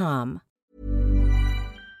sleepnumber.com.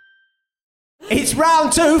 It's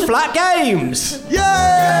round 2, Flat Games! Yay!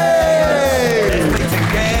 Let's play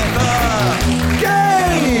together.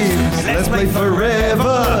 Games! Let's play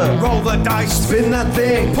forever. Roll the dice. Spin that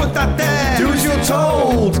thing. Put that there. Do as you're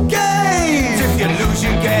told. Games! If you lose,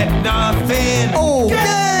 you get nothing. Oh,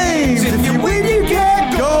 games! If you win, you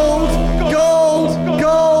get gold. Gold.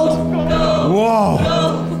 Gold. Whoa.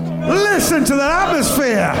 Listen to that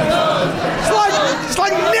atmosphere. It's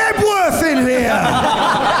like Nebworth in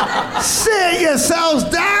here. Sit yourselves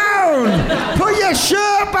down. Put your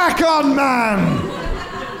shirt back on, man.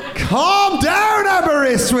 Calm down,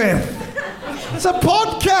 Aberystwyth. It's a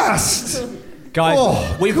podcast.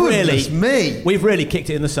 Guys, we've really kicked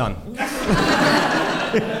it in the sun.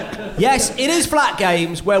 Yes, it is Flat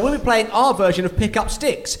Games, where we'll be playing our version of Pick Up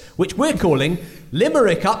Sticks, which we're calling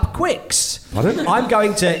Limerick Up Quicks. Pardon? I'm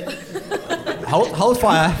going to... Hold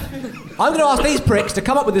fire. I'm going to ask these pricks to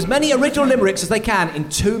come up with as many original limericks as they can in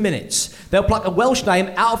 2 minutes. They'll pluck a Welsh name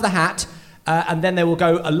out of the hat, and then they will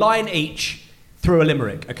go a line each through a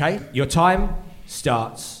limerick, okay? Your time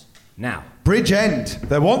starts now. Bridgend.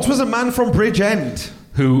 There once was a man from Bridgend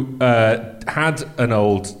who had an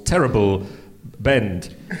old, terrible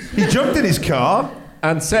bend. He jumped in his car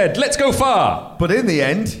and said, "Let's go far." But in the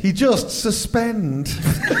end, he just suspend.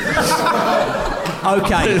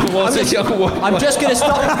 Okay. I'm just going to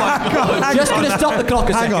stop. Just going to stop the clock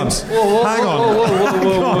a second. Hang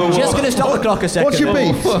on. Just going to stop the clock a second. What's your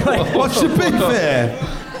beef? What's your beef here?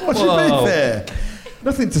 What's your beef here?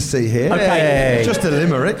 Nothing to see here. Okay. Just a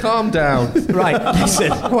limerick. Calm down. Right,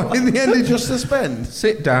 listen. What, in the end, he just suspend?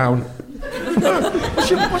 Sit down. What's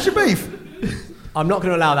your beef? I'm not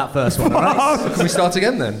going to allow that first one, all right? Can we start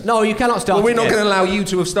again then? No, you cannot start Well, we're not again. going to allow you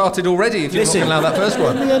to have started already if you're not going to allow that first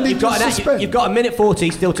one. You've got a minute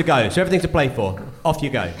 40 still to go, so everything to play for. Off you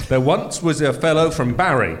go. There once was a fellow from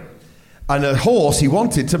Barry. And a horse he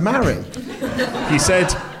wanted to marry. He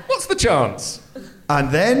said, "What's the chance?"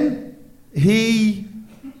 And then he...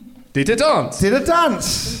 Did a dance.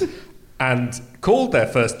 And called their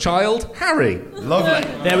first child Harry. Lovely.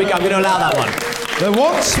 There we go, I'm going to allow that one. There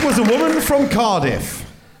once was a woman from Cardiff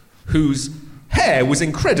whose hair was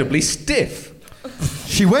incredibly stiff.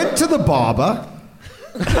 She went to the barber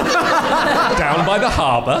down by the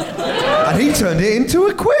harbour, and he turned it into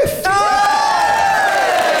a quiff.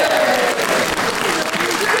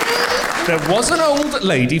 There was an old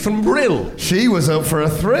lady from Brill. She was up for a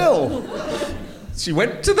thrill. She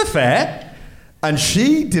went to the fair, and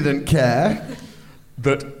she didn't care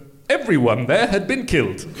that everyone there had been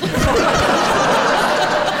killed.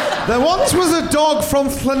 There once was a dog from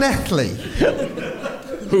Llanelli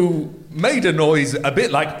who made a noise a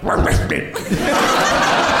bit like...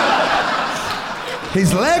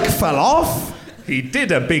 His leg fell off. He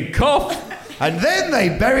did a big cough. And then they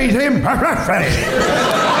buried him.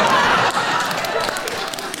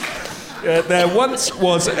 There once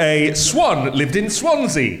was a swan lived in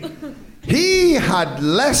Swansea. He had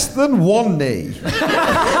less than one knee.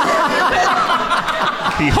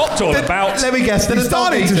 He hopped all about. Let me guess. He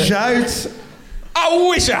started to shout. I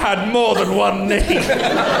wish I had more than one knee.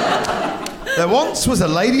 There once was a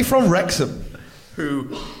lady from Wrexham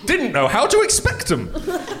Who didn't know how to expect them.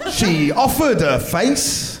 She offered her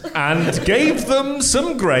face and gave them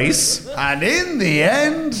some grace. And in the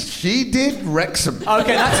end, she did Wrexham.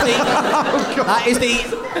 Okay, that's the... That is the...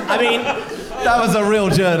 I mean... That was a real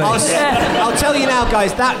journey. I'll tell you now,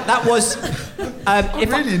 guys, that was... I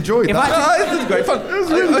really enjoyed that. This is great fun.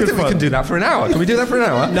 I think we can do that for an hour. Can we do that for an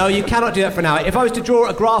hour? No, you cannot do that for an hour. If I was to draw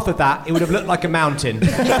a graph of that, it would have looked like a mountain.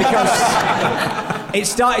 Because it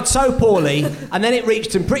started so poorly, and then it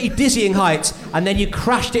reached some pretty dizzying heights, and then you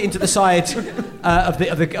crashed it into the side of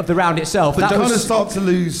the round itself. But don't start to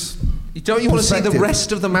lose... Don't you want to see the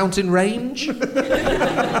rest of the mountain range? Not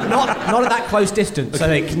at that close distance, I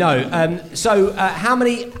think. No. So how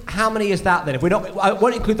many is that then? If we're not, I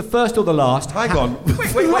won't include the first or the last. Hang on.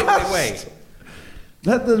 Wait.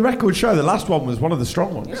 Let the record show the last one was one of the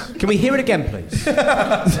strong ones. Can we hear it again, please?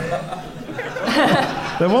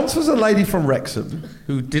 There once was a lady from Wrexham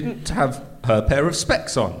who didn't have her pair of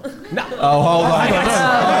specs on. No. Oh, hold on.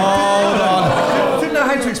 Hold on. Didn't know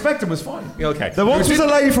how to expect them was fine. Okay. There once was a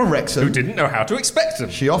lady from Wrexham who didn't know how to expect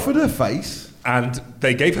them. She offered her face. And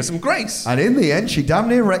they gave her some grace. And in the end, she damn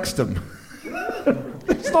near Wrexed them.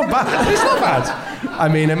 It's not bad. It's not bad. I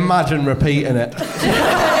mean, imagine repeating it.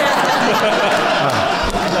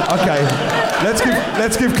 Okay,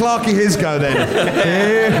 let's give Clarky his go then.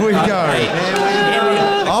 Here we go.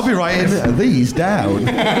 I'll be writing these down.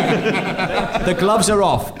 The gloves are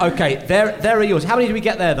off. Okay, there are yours. How many did we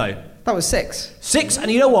get there, though? That was 6. 6, and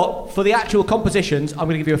you know what? For the actual compositions, I'm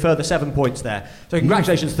going to give you a further 7 points there. So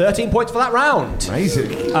congratulations, 13 points for that round. Amazing.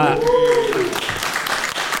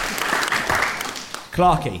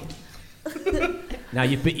 Clarky. Now,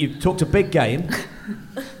 you've talked a big game.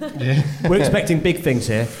 Yeah. We're expecting big things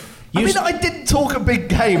here. I didn't talk a big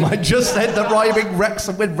game. I just said that rhyming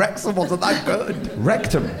Wrexham with Wrexham wasn't that good.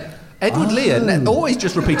 Rectum. Edward Lear always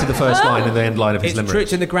just repeated the first line and the end line of his It's limerick. true,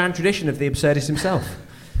 it's in the grand tradition of the absurdist himself.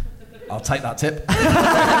 I'll take that tip.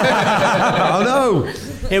 Oh no!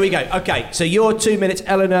 Here we go. Okay, so your 2 minutes,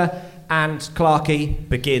 Eleanor and Clarky,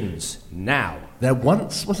 begins now. There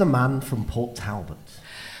once was a man from Port Talbot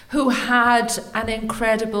who had an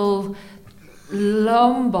incredible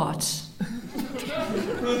lumbot.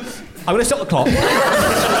 I'm going to stop the clock.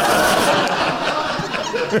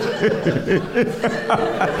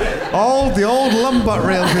 The old lumbot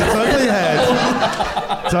reels its ugly head.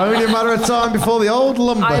 It's only a matter of time before the old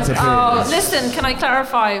lumbot appears. Oh, listen, can I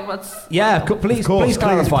clarify what's... Yeah, please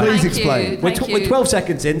clarify. Please Thank explain. you. We're 12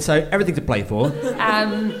 seconds in, so everything to play for.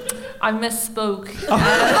 I misspoke.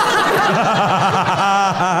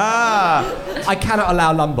 I cannot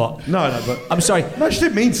allow lumbot. No, but... I'm sorry. No, she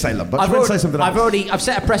didn't mean to say lumbot. She meant to say something else. I've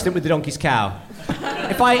set a precedent with the donkey's cow.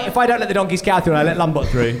 If I don't let the donkey's cow through and I let lumbot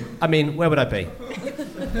through, I mean, where would I be?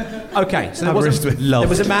 Okay, so there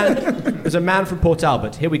was a man from Port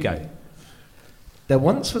Talbot. Here we go. There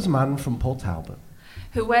once was a man from Port Talbot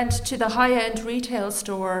who went to the high-end retail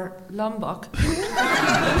store Lombok.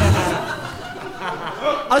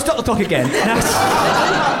 I'll stop the clock again.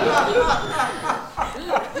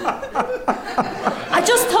 I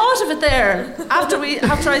just thought of it there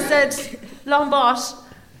after I said Lombot.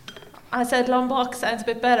 I said Lombok sounds a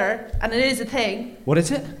bit better, and it is a thing. What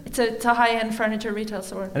is it? It's a high-end furniture retail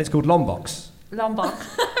store. And it's called Lombox. Lombok.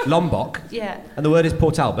 Lombok. Yeah. And the word is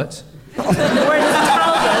Port Talbot. The word is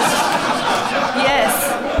Talbot. Yes.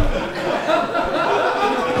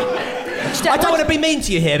 I don't want to be mean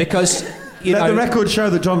to you here because Let the record show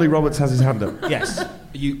that John Lee Roberts has his hand up. Yes.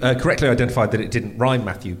 You correctly identified that it didn't rhyme,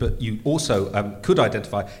 Matthew, but you also could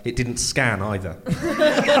identify it didn't scan either.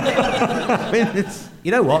 I mean, it's...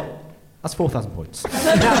 You know what? That's 4,000 points.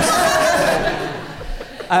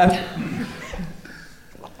 I'm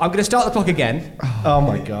going to start the clock again. Oh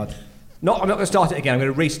my God. I'm not going to start it again. I'm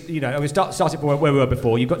going to I'm going to start it from where we were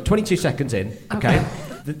before. You've got 22 seconds in. Okay.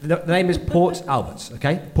 The name is Port Talbot.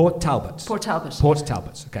 Okay. Port Talbot. Port Talbot. Port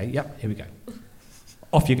Talbot. Okay. Yep. Here we go.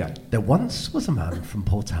 Off you go. There once was a man from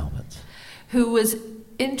Port Talbot who was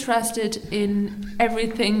interested in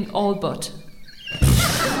everything all but.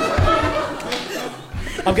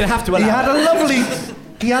 I'm going to have to allow.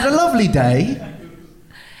 He had a lovely day.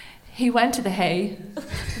 He went to the hay.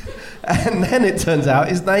 And then it turns out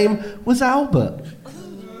his name was Albert.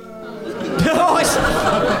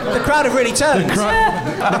 The crowd have really turned.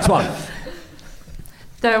 Next one.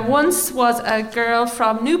 There once was a girl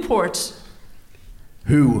from Newport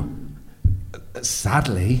Who,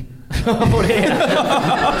 sadly,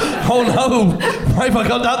 Oh no! Why have I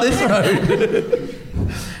gone down this road?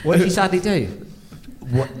 What did she sadly do?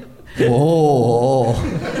 Whoa!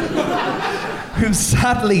 Who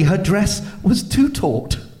sadly her dress was too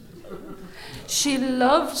taut. She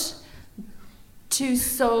loved to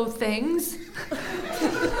sew things.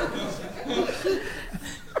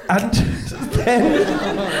 And then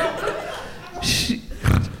she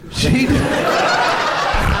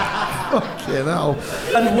fucking hell,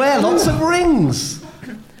 and wear lots of rings.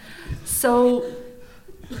 So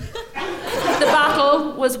the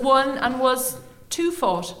battle was won and was two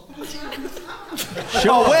fought.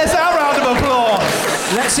 Sure, where's our round of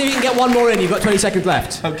applause? Let's see if you can get one more in. You've got 20 seconds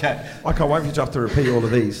left. Okay. I can't wait for you to have to repeat all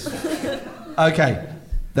of these. Okay.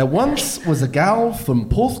 There once was a gal from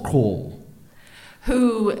Porthcawl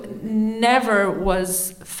who never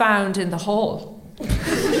was found in the hall.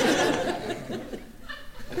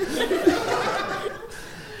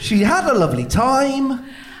 She had a lovely time.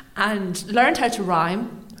 And learned how to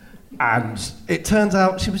rhyme. And it turns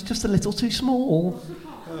out she was just a little too small.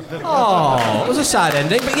 Oh, it was a sad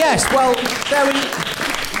ending, but yes, well,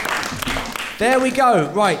 there we go.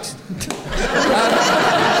 Right.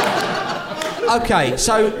 Okay,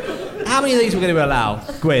 so how many of these we're going to allow,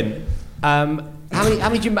 Gwyn? How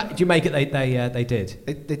many do you make it? They did.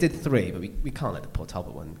 They did 3, but we can't let the poor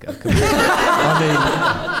Talbot one go. I mean,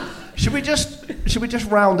 should we just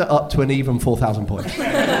round it up to an even 4,000 points?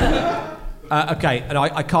 Okay, and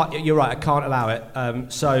I can't. You're right. I can't allow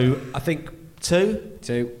it. So I think 2.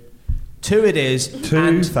 2 it is.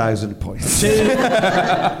 2,000 points.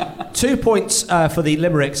 2 points for the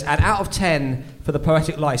limericks, and out of 10 for the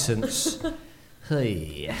poetic license.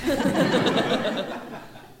 Hey.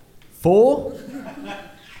 4.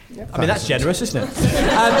 I mean, that's generous, isn't it?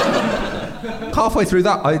 Halfway through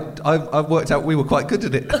that, I've worked out we were quite good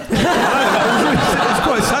at it. It was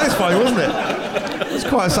quite satisfying, wasn't it? It's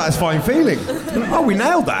quite a satisfying feeling. Oh, we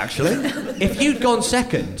nailed that, actually. If you'd gone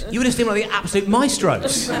second, you would have seemed like the absolute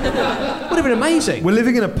maestros. Would have been amazing. We're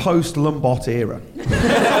living in a post-Lumbot era.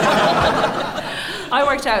 I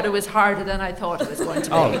worked out it was harder than I thought it was going to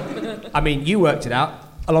be. Oh, I mean, you worked it out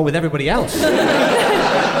along with everybody else.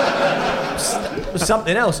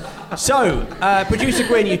 Something else. So, producer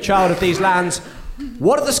Gwyn, you child of these lands,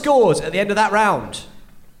 what are the scores at the end of that round?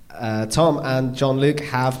 Tom and John Luke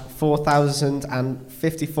have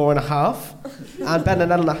 4,054.5, and Ben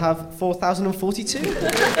and Eleanor have 4,042.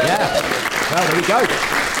 Yeah. Well, there you go.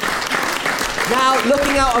 Now,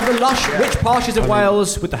 looking out of the lush, rich pastures of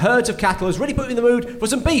Wales with the herds of cattle has really put me in the mood for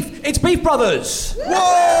some beef. It's Beef Brothers. Whoa!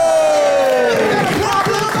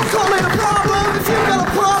 Problem? Call it a problem. If you've got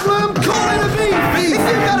a problem, call it a beef. If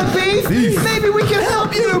you've got a beef, maybe we can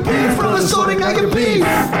help you. Beef Brothers sorting out your beef.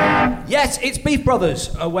 Yes, it's Beef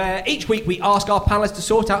Brothers, where each week we ask our panellists to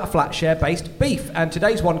sort out a flat share-based beef. And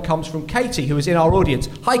today's one comes from Katie, who is in our audience.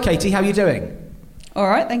 Hi, Katie, how are you doing? All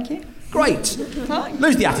right, thank you. Great. Hi.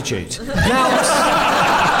 Lose the attitude. Now,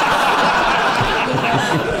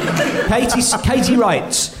 Katie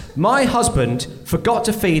writes, my husband forgot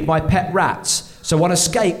to feed my pet rats, so one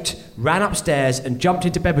escaped, ran upstairs and jumped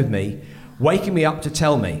into bed with me, waking me up to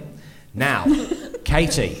tell me. Now,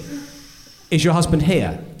 Katie, is your husband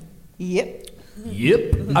here? Yep.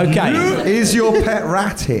 Okay. Is your pet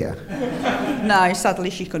rat here? No, sadly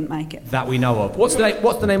she couldn't make it. That we know of. What's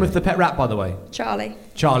the name of the pet rat, by the way? Charlie.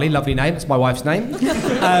 Charlie, lovely name. It's my wife's name. You've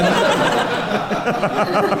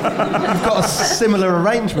got a similar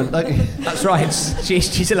arrangement, don't you? That's right.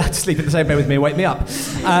 She's allowed to sleep in the same bed with me and wake me up.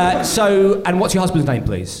 And what's your husband's name,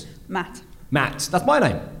 please? Matt. Matt. That's my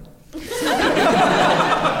name.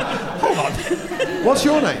 Hold on. What's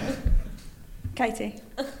your name? Katie.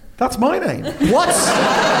 That's my name. What?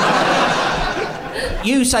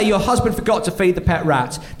 You say your husband forgot to feed the pet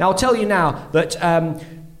rat. Now, I'll tell you now that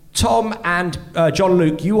Tom and John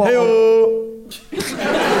Luke, you are...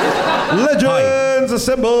 Legends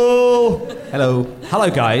assemble! Hello.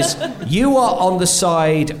 Hello, guys. You are on the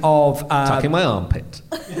side of... Tucking my armpit.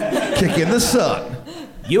 Kicking the sun.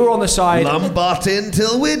 You're on the side... Lumbot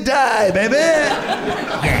until we die, baby!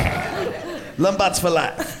 Yeah. Lumbots for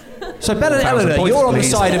life. So Ben and Eleanor, you're on the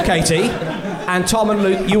side of Katie, and Tom and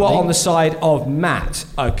Luke, you are on the side of Matt,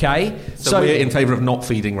 okay? So we're in favour of not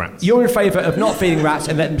feeding rats. You're in favour of not feeding rats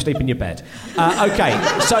and letting them sleep in your bed. Okay,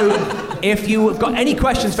 so if you've got any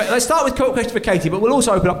questions let's start with questions for Katie, but we'll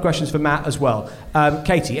also open up questions for Matt as well.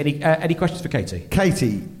 Katie, any questions for Katie?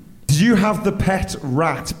 Katie, did you have the pet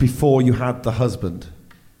rat before you had the husband?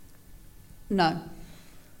 No.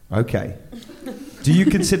 Okay. Do you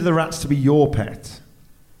consider the rats to be your pet?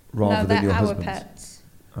 Rather No, than your they're our husband's? pets.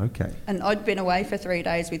 Okay. And I'd been away for 3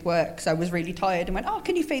 days with work, so I was really tired and went, "Oh,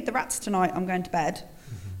 can you feed the rats tonight? I'm going to bed."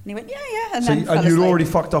 And he went, "Yeah, yeah." And then fell you'd asleep. already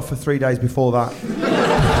fucked off for 3 days before that.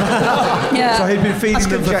 Yeah. So he'd been feeding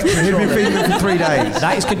them for 3 days.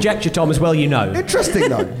 That is conjecture, Tom, as well, you know. Interesting,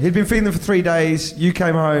 though. He'd been feeding them for 3 days. You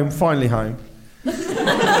came home, finally home.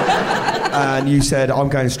 And you said, "I'm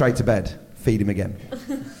going straight to bed. Feed him again."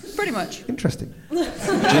 Pretty much. Interesting.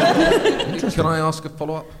 Can I ask a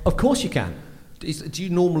follow-up? Of course you can. Do you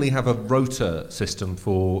normally have a rota system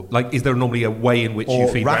for, like, is there normally a way in which you Or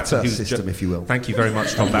feed rats? rata system, if you will. Thank you very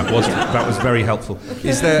much, Tom. That was very helpful.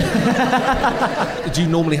 Is there? Do you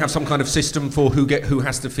normally have some kind of system for who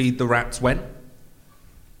has to feed the rats when?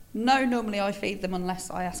 No, normally I feed them unless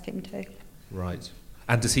I ask him to. Right.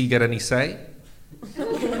 And does he get any say?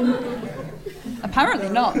 Apparently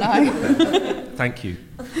not, no. Thank you.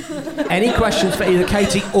 Any questions for either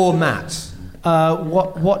Katie or Matt?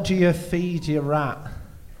 What do you feed your rat?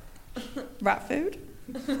 Rat food?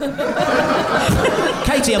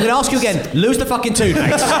 Katie, I'm going to ask you again. Lose the fucking tune,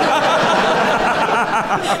 mate.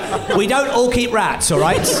 We don't all keep rats, all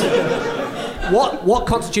right? What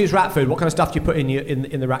constitutes rat food? What kind of stuff do you put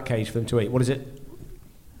in the rat cage for them to eat? What is it?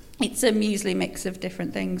 It's a muesli mix of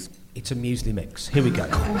different things. It's a muesli mix. Here we go.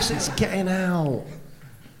 Of course it's getting out.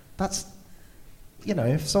 That's,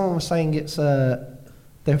 if someone was saying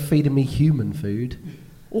they're feeding me human food,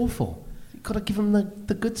 awful. You've got to give them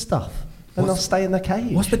the good stuff, and they'll stay in the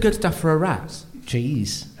cage. What's the good stuff for a rat?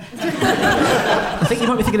 Cheese. I think you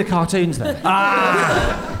might be thinking of cartoons then.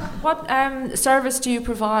 What service do you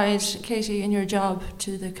provide, Katie, in your job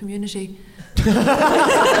to the community?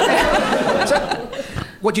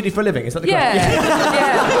 What do you do for a living? Is that the question?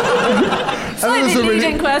 Yeah. Slightly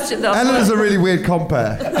leading question, though. Eleanor's a really weird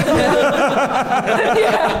compare.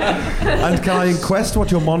 And can I inquest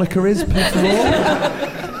what your moniker is, please?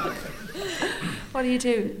 What do you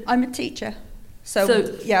do? I'm a teacher. So,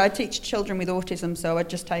 I teach children with autism, so I'd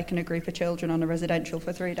just taken a group of children on a residential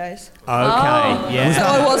for 3 days. Okay, yeah. So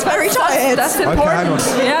I was very tired. That's important.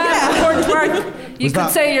 Yeah. Important work. You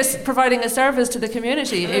could say you're providing a service to the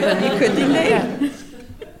community, even. You could indeed. Yeah.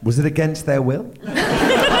 Was it against their will?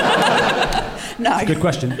 No. Good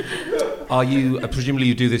question. Are you, presumably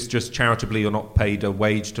you do this just charitably, you're not paid a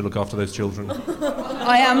wage to look after those children?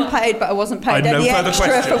 I am paid, but I wasn't paid any extra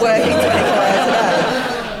questions. for working 24 hours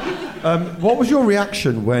a day. What was your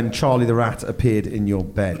reaction when Charlie the Rat appeared in your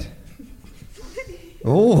bed?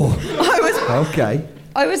 Oh, okay.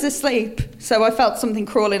 I was asleep, so I felt something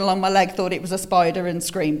crawling along my leg, thought it was a spider, and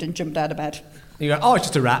screamed and jumped out of bed. You go, oh, it's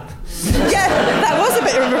just a rat. Yeah, that was a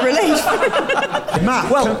bit of a relief. Matt,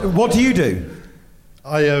 what do you do?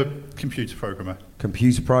 Computer programmer.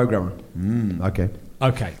 Computer programmer. Okay.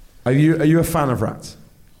 Okay. Are you a fan of rats?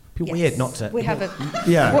 Yes. Weird not to. We have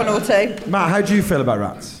Yeah. one or two. Matt, how do you feel about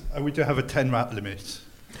rats? We do have a 10 rat limit.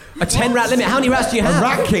 A 10 rat limit? How many rats do you have? A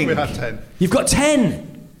rat king? We have 10. You've got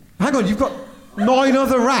 10? Hang on, you've got 9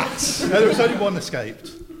 other rats? No, there was only one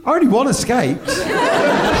escaped. Only one escaped? What's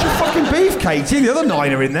your fucking beef, Katie? The other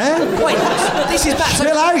 9 are in there. Wait, this is back.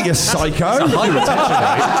 Chill out, you psycho. That's a high retention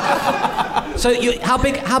rate. So how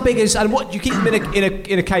big is, and what, you keep them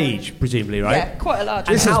in a cage, presumably, right? Yeah, quite a large.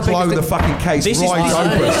 This one. has blown the fucking case This right is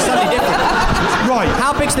open. This is something different. Right.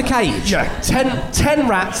 How big's the cage? Yeah. 10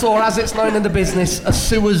 rats, or as it's known in the business, a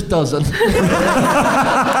sewer's dozen.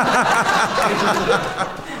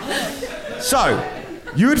 So,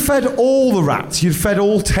 you had fed all the rats. You'd fed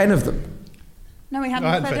all 10 of them. No, we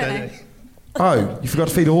hadn't fed any. Oh, you forgot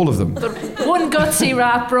to feed all of them. One gutsy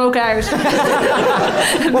rat broke out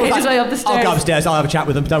and made his way up the stairs. I'll go upstairs, I'll have a chat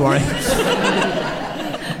with them, don't worry.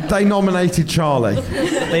 They nominated Charlie.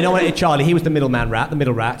 They nominated Charlie, he was the middle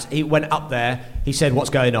rat. He went up there, he said, what's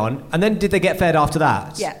going on? And then did they get fed after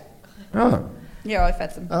that? Yeah. Oh. Yeah, I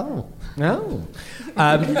fed them. Oh.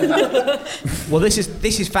 Well, this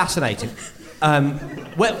is fascinating.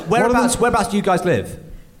 Whereabouts do you guys live?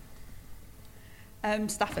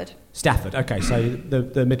 Stafford. Stafford, okay, so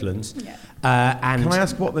the Midlands. Yeah. And Can I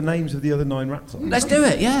ask what the names of the other 9 rats are? let's do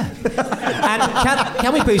it, yeah. And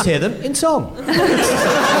can we please hear them in song?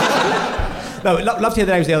 No, love to hear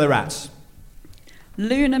the names of the other rats.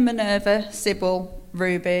 Luna, Minerva, Sybil,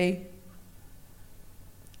 Ruby,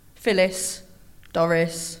 Phyllis,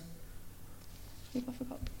 Doris. Who have I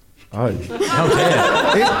forgot? Oh.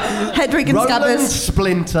 Hedwig and Roland Scabbers.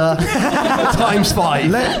 Splinter times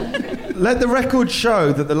 5. Let the record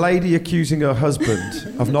show that the lady accusing her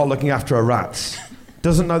husband of not looking after her rats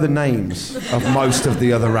doesn't know the names of most of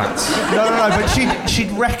the other rats. No, but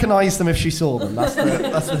she'd recognise them if she saw them. That's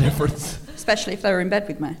the difference. Especially if they were in bed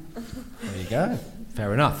with me. There you go.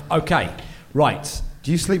 Fair enough. Okay, right.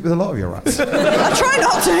 Do you sleep with a lot of your rats? I try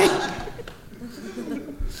not to.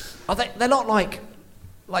 Are they're not like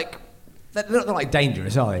they're not like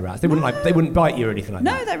dangerous, are they, rats? They wouldn't bite you or anything like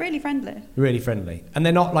that. No, they're really friendly. Really friendly, and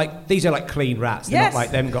they're not like these are like clean rats. They're Yes. not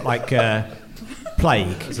like they haven't got like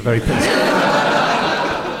plague. It's a very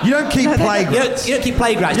You don't keep plague rats. You don't keep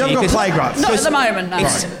plague rats. You haven't do got plague rats. Not at the moment, no.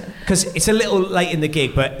 Because it's a little late in the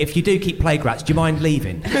gig, but if you do keep plague rats, do you mind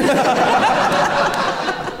leaving?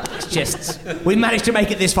 It's just we managed to make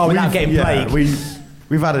it this far without getting plague.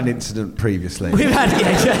 We've had an incident previously. We've had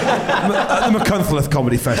at the McCunthorth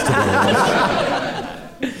Comedy Festival.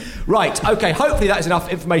 Right, okay, hopefully that is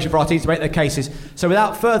enough information for our teams to make their cases. So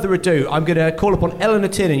without further ado, I'm going to call upon Eleanor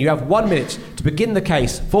Tiernan. You have 1 minute to begin the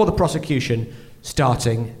case for the prosecution,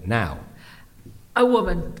 starting now. A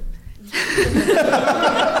woman.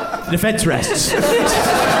 The defence rests.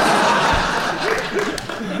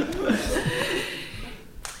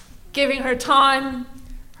 Giving her time,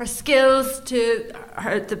 her skills to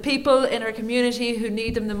the people in her community who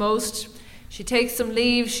need them the most. She takes some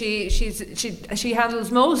leave. She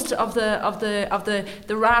handles most of the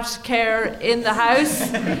rat care in the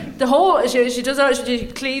house. She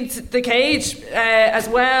cleans the cage as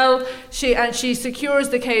well. She secures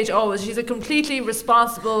the cage always. She's a completely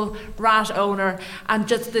responsible rat owner. And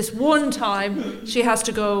just this one time, she has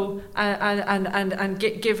to go and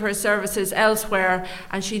give her services elsewhere.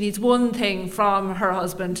 And she needs one thing from her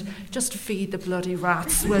husband: just feed the bloody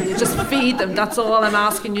rats. Will you just feed them? That's all I'm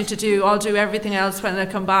asking you to do. I'll do everything else when I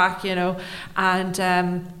come back, you know. And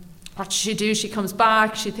what does she do? She comes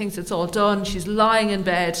back, she thinks it's all done, she's lying in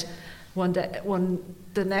bed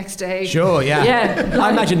the next day. Sure, yeah. Yeah. I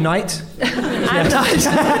imagine night. And night.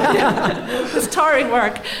 Yeah. It's tiring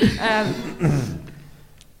work.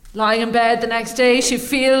 Lying in bed the next day, she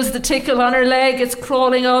feels the tickle on her leg, it's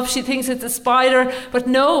crawling up, she thinks it's a spider, but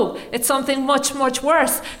no, it's something much, much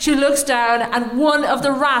worse. She looks down and one of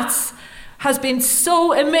the rats has been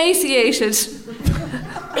so emaciated.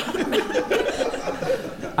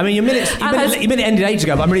 I mean, your minute ended ages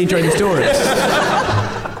ago, but I'm really enjoying the story.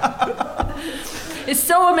 It's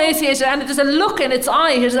so emaciated, and there's a look in its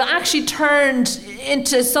eye. It's actually turned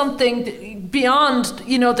into something beyond,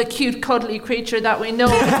 you know, the cute, cuddly creature that we know.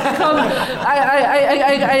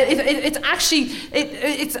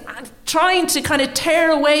 It's trying to kind of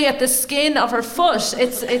tear away at the skin of her foot.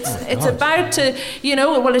 It's about to, you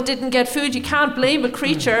know, well, it didn't get food. You can't blame a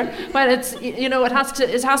creature when it's, you know, it has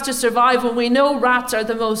to survive. When we know rats are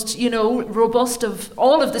the most, you know, robust of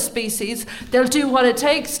all of the species, they'll do what it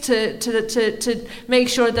takes to make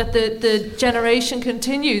sure that the generation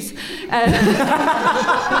continues.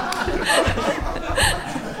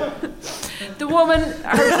 The woman,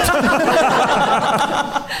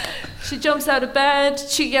 she jumps out of bed,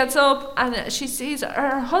 she gets up, and she sees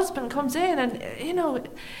her husband comes in, and, you know,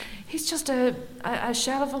 he's just a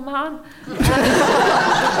shell of a man.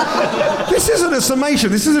 This isn't a summation,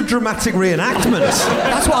 this is a dramatic reenactment.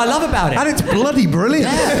 That's what I love about it. And it's bloody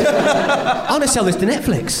brilliant. Yeah. I want to sell this to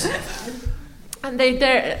Netflix. And they're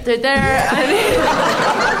there, and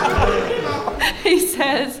he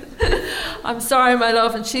says, "I'm sorry, my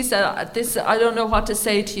love." And she said, I don't know what to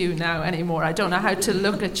say to you now anymore. I don't know how to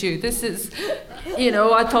look at you. This is, you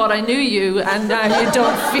know, I thought I knew you, and now you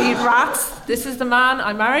don't feed rats. This is the man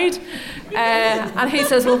I married. And he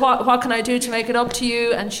says, well, what can I do to make it up to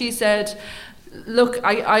you? And she said, look,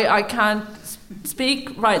 I can't speak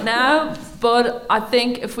right now, but I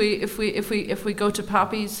think if we go to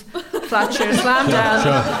Pappy's Flatshare Slam Down,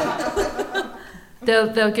 sure,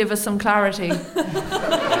 they'll give us some clarity.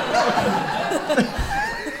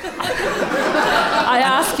 I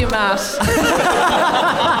ask you, Matt.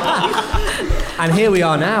 And here we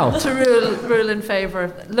are now. To rule in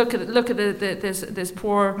favour. Look at this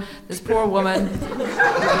poor woman.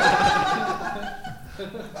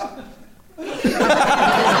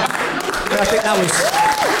 I think that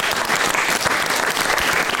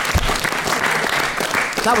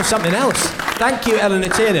was something else. Thank you, Eleanor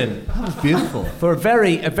Tiernan. That was beautiful. For a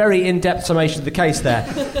very in-depth summation of the case there.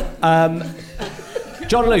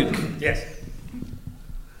 John Luke. Yes.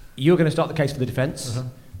 You're going to start the case for the defence. Uh-huh.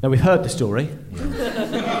 Now, we've heard the story.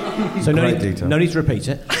 So no need to repeat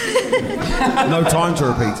it. No time to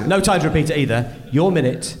repeat it. No time to repeat it either. Your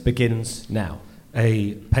minute begins now.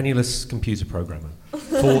 A penniless computer programmer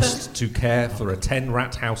forced to care for a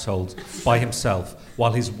 10-rat household by himself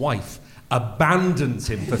while his wife abandons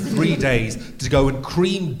him for 3 days to go and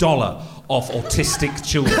cream dollar off autistic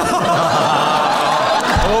children.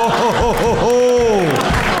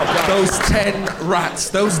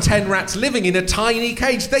 Those 10 rats living in a tiny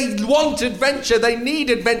cage. They want adventure. They need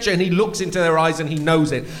adventure. And he looks into their eyes and he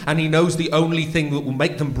knows it. And he knows the only thing that will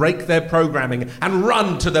make them break their programming and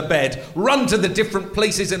run to the bed, run to the different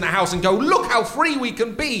places in the house and go, look how free we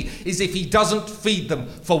can be, is if he doesn't feed them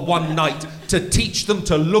for one night, to teach them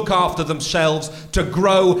to look after themselves, to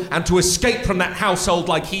grow and to escape from that household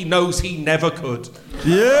like he knows he never could.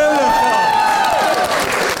 Yeah.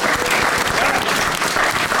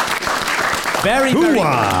 Very,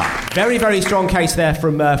 very strong case there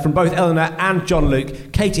from both Eleanor and John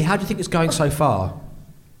Luke. Katie, how do you think it's going so far?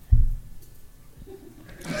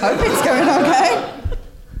 Hope it's going okay.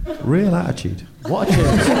 Real attitude. What a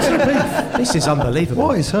tune. This is unbelievable.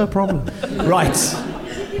 What is her problem? Right.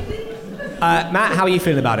 Matt, how are you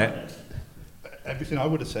feeling about it? Everything I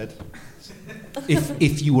would have said.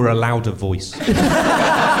 If you were allowed a voice.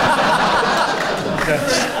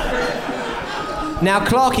 Now,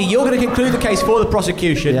 Clarkie, you're going to conclude the case for the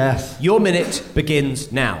prosecution. Yes. Your minute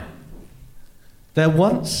begins now. There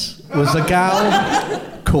once was a gal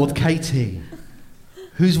called Katie,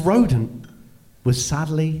 whose rodent was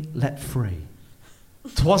sadly let free.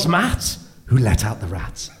 'Twas Matt who let out the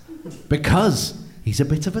rats, because he's a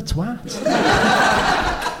bit of a twat.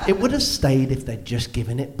 It would have stayed if they'd just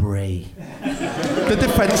given it brie. The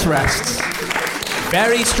defence rests.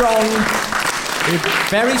 Very strong.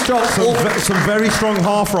 Very strong. Some very strong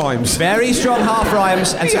half rhymes. Very strong half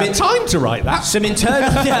rhymes. And you had time to write that.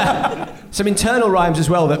 Some internal rhymes as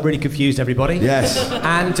well that really confused everybody. Yes.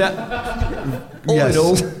 And all in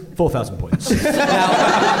all, 4,000 points.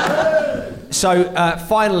 So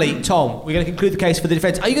finally, Tom, we're going to conclude the case for the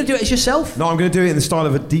defence. Are you going to do it as yourself? No, I'm going to do it in the style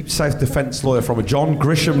of a Deep South defence lawyer from a John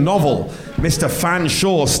Grisham novel, Mr.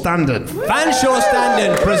 Fanshawe Standard. Fanshawe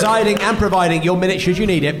Standard, presiding and providing. Your minute, should you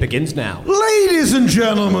need it, begins now. Ladies and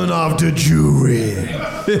gentlemen of the jury,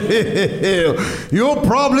 you're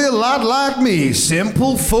probably a lot like me,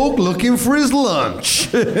 simple folk looking for his lunch.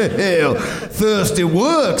 Thirsty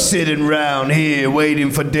work sitting round here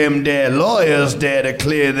waiting for them there lawyers there to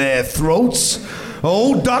clear their throats.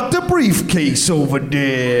 Old Dr. Briefcase over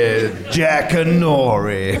there, Jack and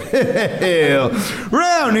Nori.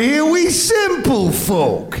 Round here we simple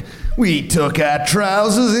folk. We took our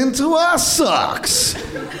trousers into our socks.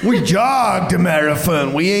 We jogged a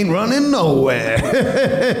marathon, we ain't running nowhere.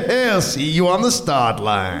 I'll see you on the start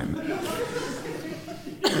line.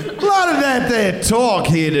 A lot of that there talk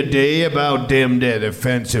here today about them there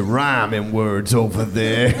defensive rhyming words over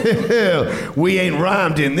there. We ain't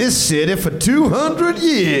rhymed in this city for 200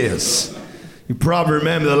 years. You probably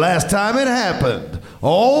remember the last time it happened.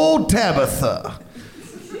 Old Tabitha.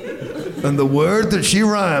 And the word that she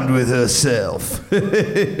rhymed with herself.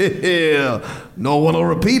 No one will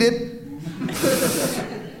repeat it.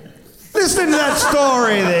 Listen to that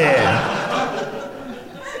story there.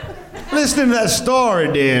 Listening to that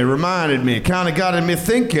story there reminded me, kind of got me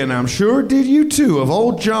thinking, I'm sure did you too, of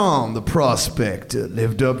old John the prospector,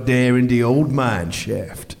 lived up there in the old mine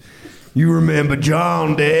shaft. You remember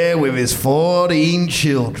John there with his 14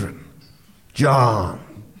 children. John.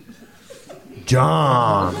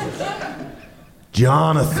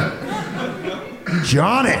 Jonathan.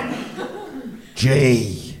 Johnny.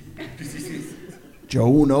 Jay.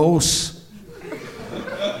 Jonas.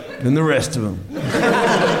 And the rest of them.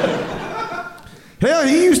 Hell,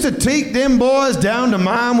 he used to take them boys down to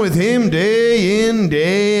mine with him day in,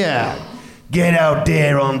 day out. Get out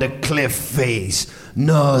there on the cliff face,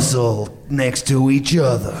 nuzzle next to each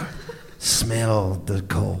other, smell the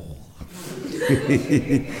coal.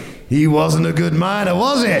 He wasn't a good miner,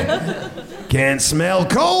 was he? Can't smell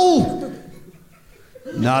coal?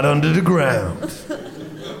 Not under the ground.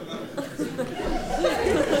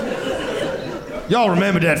 Y'all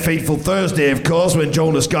remember that fateful Thursday, of course, when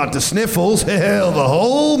Jonas got the sniffles? Hell, the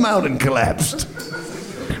whole mountain collapsed.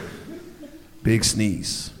 Big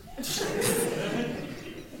sneeze.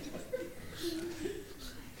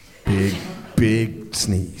 Big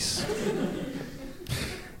sneeze.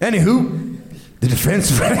 Anywho, the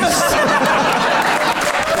defense rests.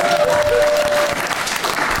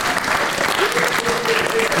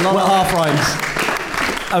 A lot of half rhymes.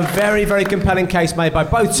 A very, very compelling case made by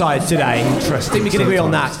both sides today. Interesting. I think we can agree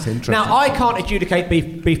on that. Interesting. Now, I can't adjudicate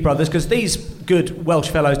Beef Brothers because these good Welsh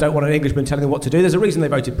fellows don't want an Englishman telling them what to do. There's a reason they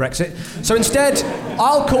voted Brexit. So instead,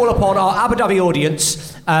 I'll call upon our Abu Dhabi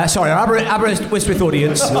audience, our Aberystwyth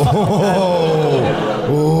audience.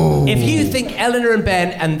 If you think Eleanor and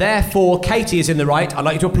Ben and therefore Katie is in the right, I'd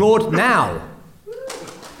like you to applaud now.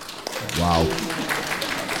 Wow.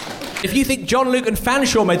 If you think John Luke and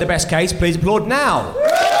Fanshawe made the best case, please applaud now.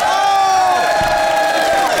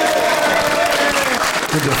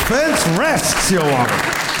 The defence rests, Your Honour.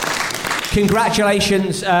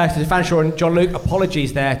 Congratulations to Fanshawe and John Luke.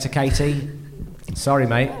 Apologies there to Katie. Sorry,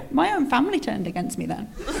 mate. My own family turned against me then.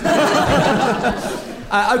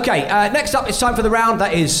 Okay, next up, it's time for the round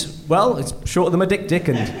that is, well, it's shorter than my dick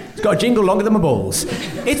and it's got a jingle longer than my balls.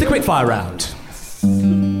 It's the quickfire round.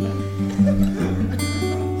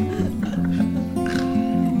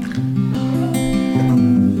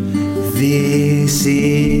 This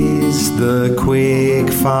is the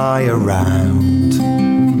quickfire round.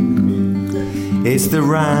 It's the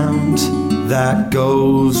round that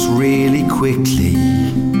goes really quickly,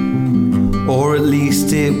 or at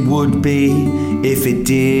least it would be if it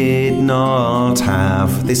did not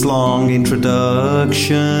have this long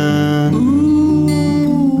introduction.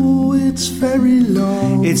 Ooh, it's very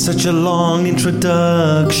long. It's such a long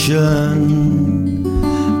introduction,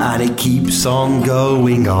 and it keeps on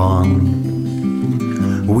going on.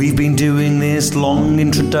 We've been doing this long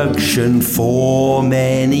introduction for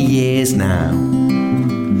many years now,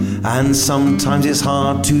 and sometimes it's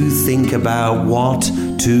hard to think about what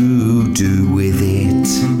to do with it.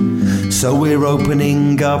 So we're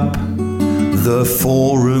opening up the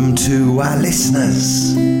forum to our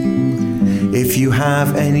listeners. If you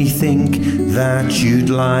have anything that you'd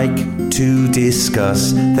like to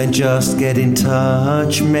discuss, then just get in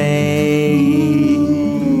touch, mate.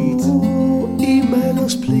 Email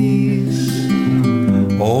us, please.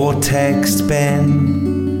 Or text Ben.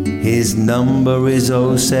 His number is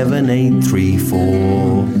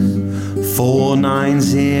 07834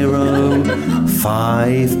 490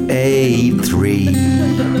 583.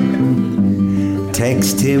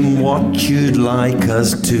 Text him what you'd like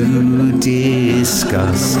us to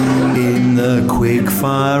discuss in the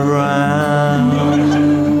quickfire round.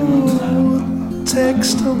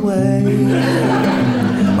 Text away.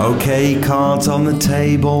 Okay, cards on the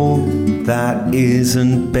table. That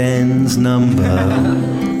isn't Ben's number.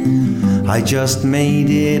 I just made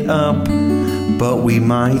it up, but we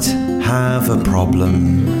might have a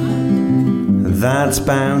problem. That's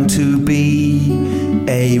bound to be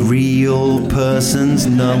a real person's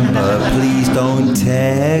number. Please don't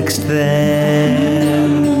text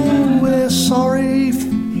them. We're sorry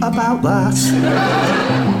about that.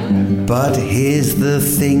 But here's the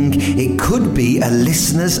thing, it could be a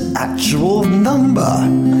listener's actual number.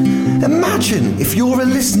 Imagine if you're a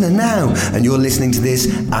listener now and you're listening to this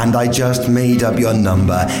and I just made up your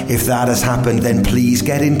number. If that has happened, then please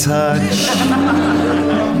get in touch.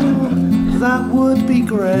 That would be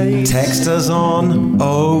great. Text us on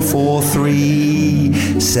 043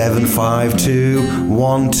 752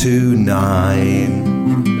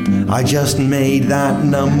 129. I just made that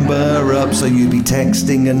number up so you'd be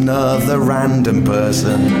texting another random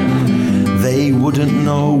person. They wouldn't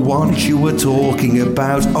know what you were talking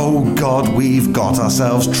about. Oh God, we've got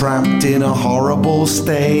ourselves trapped in a horrible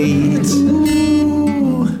state.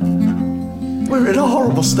 Ooh, we're in a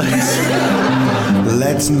horrible state.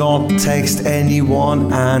 Let's not text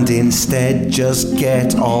anyone and instead just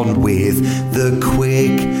get on with the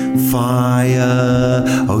quick fire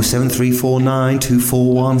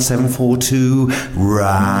 07349241742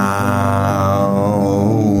 round.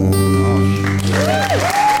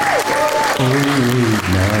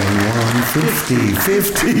 50.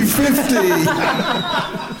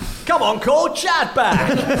 Come on, call Chad back.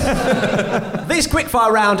 This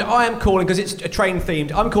quickfire round I am calling, because it's a train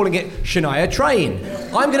themed, I'm calling it Shania Train.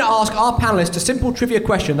 I'm going to ask our panellists a simple trivia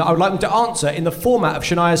question that I would like them to answer in the format of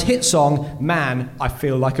Shania's hit song, Man, I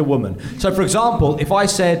Feel Like a Woman. So, for example, if I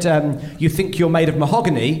said, you think you're made of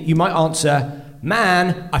mahogany, you might answer,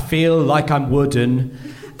 Man, I feel like I'm wooden.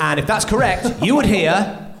 And if that's correct, you would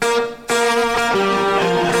hear...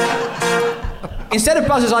 Instead of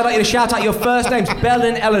buzzers, I'd like you to shout out your first names. Belle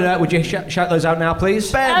and Eleanor, would you shout those out now,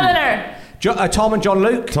 please? Ben. Eleanor. Tom and John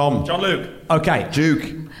Luke? Tom. John Luke. Okay. Duke.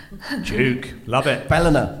 Love it.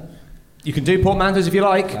 Bellina. You can do portmanteaus if you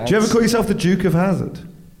like. Do you ever call yourself the Duke of Hazzard?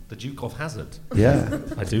 The Duke of Hazzard? Yeah.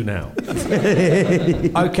 I do now.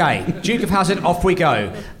 Okay, Duke of Hazzard, off we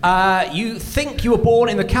go. You think you were born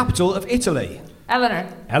in the capital of Italy? Eleanor.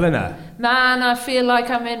 Man, I feel like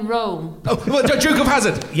I'm in Rome. Oh, Duke of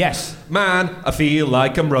Hazzard. Yes. Man, I feel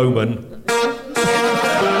like I'm Roman.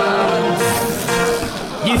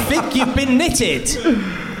 You think you've been knitted?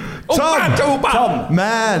 Tom.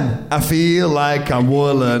 Man, I feel like I'm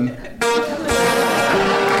woolen.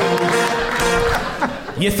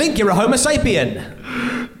 You think you're a Homo sapien?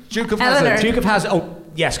 Duke of Eleanor. Hazzard. Duke of Hazzard. Oh,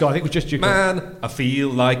 yes, go on, I think it was just Duke Man, I feel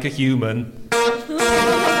like a human.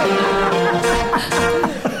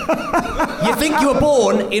 You think you were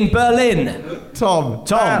born in Berlin? Tom.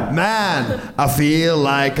 Man, I feel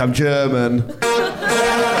like I'm German.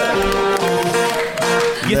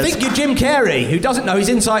 You think you're Jim Carrey, who doesn't know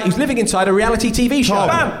who's living inside a reality TV show.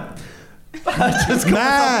 Bam!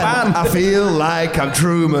 Man, I feel like I'm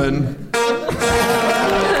Truman.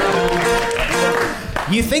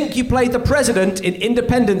 You think you played the president in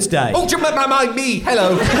Independence Day. Oh, me.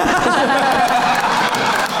 Hello.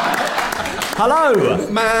 Hello.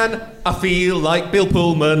 Man, I feel like Bill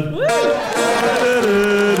Pullman.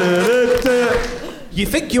 You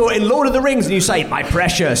think you're in Lord of the Rings and you say, my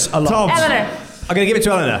precious, a lot. Eleanor. I'm going to give it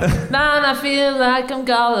to Eleanor. Man, I feel like I'm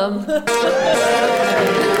Gollum.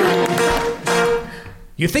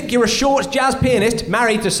 You think you're a short jazz pianist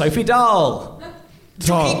married to Sophie Dahl.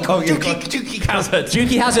 Dookie Hazard.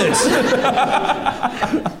 Dookie Hazard.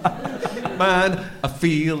 Man, I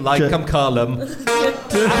feel like I'm Carlum.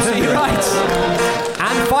 Absolutely right.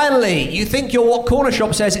 And finally, you think you're what Corner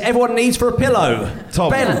Shop says everyone needs for a pillow.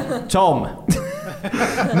 Tom. Ben. Tom.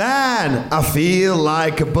 Man, I feel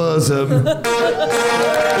like a bosom. That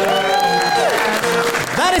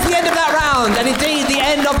is the end of that round, and indeed the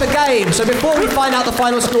end of the game. So before we find out the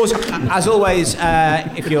final scores, as always,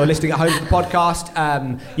 if you're listening at home to the podcast,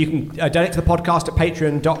 you can donate to the podcast at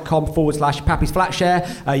patreon.com/Pappy's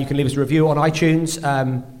Flatshare. You can leave us a review on iTunes.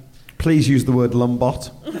 Please use the word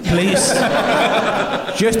lumbot. Please.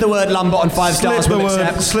 Just the word lumbot and 5 stars will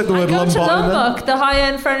accept. Slip the word Go to lumbot in there. Lombok, the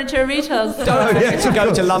high-end furniture retail store. Don't forget to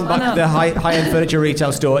go to Lumbok, the high-end furniture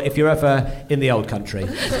retail store, if you're ever in the old country.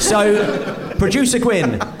 So, Producer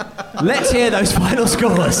Gwyn, let's hear those final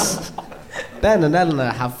scores. Ben and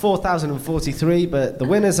Eleanor have 4,043, but the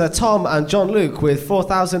winners are Tom and John Luke with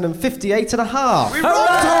 4,058 and a half. Hooray! So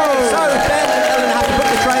Ben and Eleanor have to book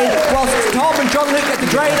the train, whilst Tom and John Luke get to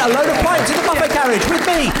drain a load of pints in the buffet carriage with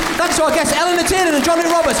me. Thanks to our guests Eleanor Tiernan and John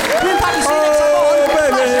Luke Roberts. We'll see you next time on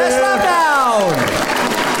Flatshare Slamdown.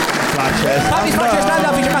 Pappy's Flatshare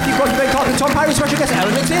Slamdown featuring Matthew Crosby, Ben Clark and Tom Parry, special guests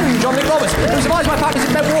Eleanor Tiernan and John Luke Roberts. It was advised by Pappy's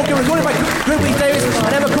and Ben Walker, recorded by Group Davis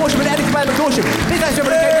and Emma Caution, with edited by Emma Caution. Big thanks to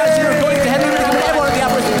everybody who came down to see the recording, to Henry Whittaker and everyone at the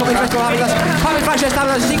Aberystwyth Comedy Festival having us. Pappy's Flatshare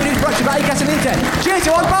Slamdown is a secret news production by Acast and Intent. Cheers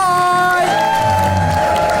everyone, bye!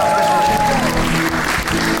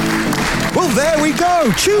 Well, there we go.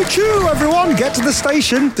 Choo-choo, everyone. Get to the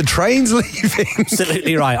station. The train's leaving.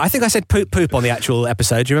 Absolutely right. I think I said poop on the actual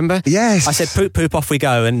episode. Do you remember? Yes. I said poop, off we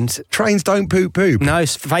go. And trains don't poop. No,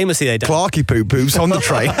 famously they don't. Clarky poops on the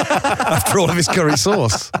train after all of his curry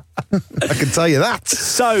sauce. I can tell you that.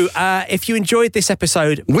 So, if you enjoyed this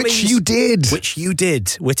episode... Which you did.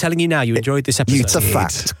 We're telling you now you enjoyed this episode. It's a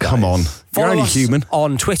fact. Come on. You're only human.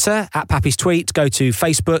 On Twitter, at Pappy's Tweet. Go to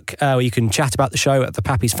Facebook, where you can chat about the show at the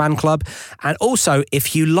Pappy's Fan Club. And also,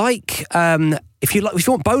 if you want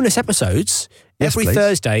bonus episodes, every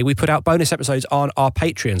Thursday we put out bonus episodes on our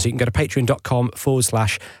Patreon. So you can go to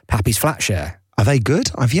patreon.com/Pappy's Flatshare. Are they good?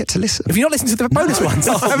 I've yet to listen. Have you not listened to the bonus ones?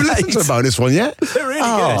 I haven't listened to the bonus one yet. They're really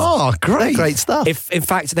good. Oh, great. Great stuff. In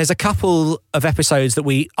fact, there's a couple of episodes that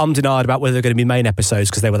we denied about whether they're going to be main episodes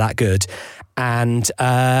because they were that good. And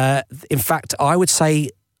in fact, I would say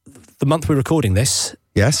the month we're recording this...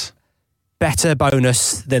 Yes? Better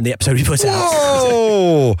bonus than the episode we put out.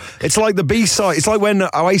 Whoa! It's like the B-side. It's like when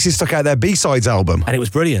Oasis took out their B-sides album. And it was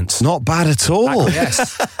brilliant. Not bad at all.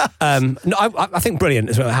 Yes. No, I think brilliant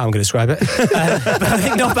is how I'm going to describe it. But I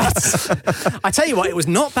think not bad. I tell you what, it was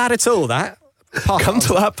not bad at all, that. Come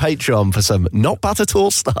to our Patreon for some not bad at all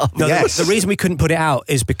stuff. No, yes. The reason we couldn't put it out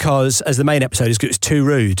is because, as the main episode, is because it was too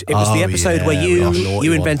rude. It was the episode where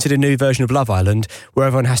you invented a new version of Love Island where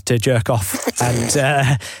everyone has to jerk off.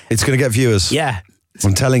 And it's going to get viewers. Yeah.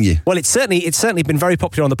 I'm telling you. Well, it's certainly been very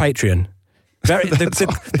popular on the Patreon.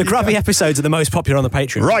 The grubby episodes are the most popular on the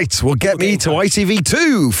Patreon. Right, well, get me to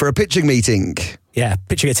ITV2 for a pitching meeting. Yeah,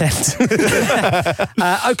 pitching a tent.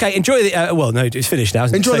 Okay, enjoy the... no, it's finished now.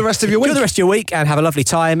 Enjoy the rest of your week. Enjoy the rest of your week and have a lovely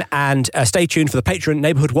time. And stay tuned for the Patreon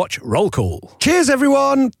Neighbourhood Watch roll call. Cheers,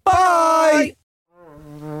 everyone. Bye.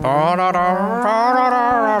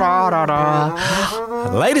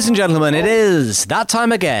 Ladies and gentlemen, it is that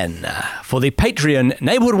time again. For the Patreon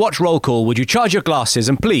Neighbourhood Watch roll call, would you charge your glasses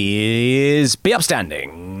and please be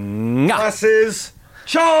upstanding? Glasses.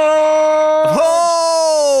 Charge!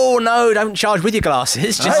 Oh, no, don't charge with your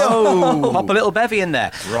glasses. Just pop a little bevy in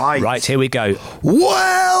there. Right, here we go.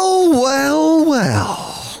 Well.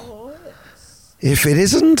 If it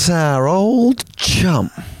isn't our old chum,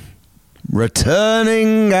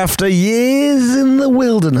 returning after years in the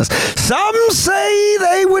wilderness. Some say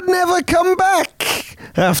they would never come back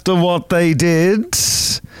after what they did.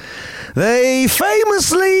 They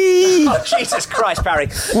famously... Oh, Jesus Christ, Barry.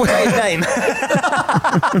 What's his name?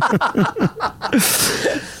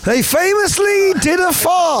 They famously did a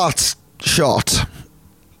fart shot.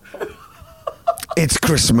 It's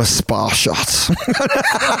Christmas Sparshot.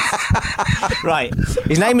 Right.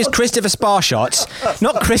 His name is Christopher Sparshot,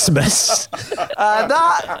 not Christmas. And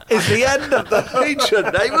that is the end of the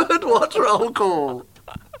featured Neighbourhood Watch Roll Call.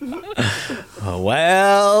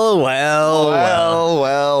 Well.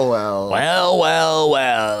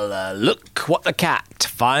 Look what the cat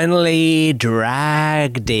finally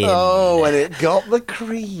dragged in. Oh, and it got the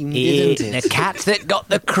cream, didn't it? The cat that got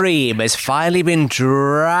the cream has finally been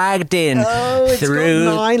dragged in through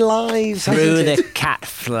got 9 lives, through the cat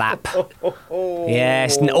flap.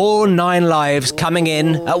 Yes, and all 9 lives coming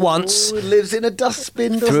in at once. It lives in a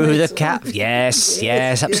dustbin, doesn't Through it? the cat. Yes,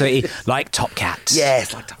 absolutely. Like Top Cat.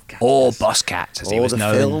 Yes, like Top Cat. Or Boss Cat, as he was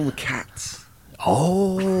known. Film Cats.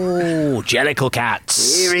 Oh, Jellicle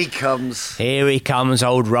Cats. Here he comes. Here he comes,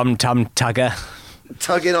 old Rum Tum Tugger.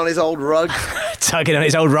 Tugging on his old rug. Tugging on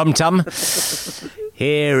his old Rum Tum.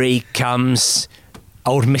 Here he comes,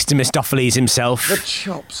 old Mr. Mistopheles himself. The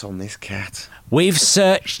chops on this cat. We've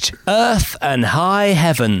searched earth and high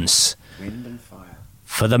heavens. Wind and fire.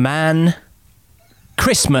 For the man,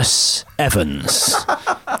 Christmas Evans.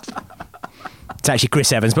 It's actually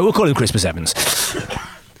Chris Evans, but we'll call him Christmas Evans.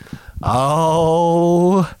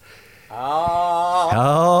 Oh,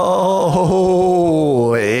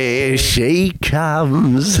 here she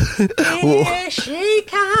comes. Here she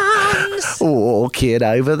comes. Walking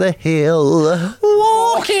over the hill.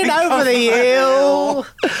 Walking over the hill.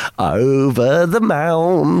 Over the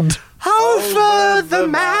mound. Over the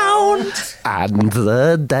mound. And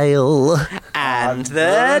the dale. And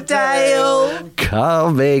the dale.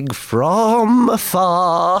 Coming from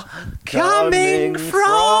afar. Coming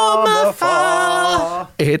from afar.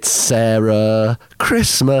 It's Sarah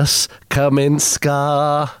Christmas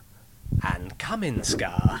Cummins-Scar. And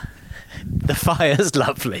Cummins-Scar. The fire's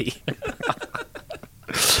lovely.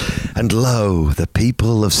 And lo, the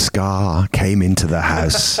people of Scar came into the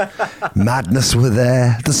house. Madness were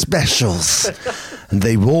there, the specials. And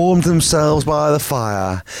they warmed themselves by the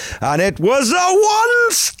fire. And it was a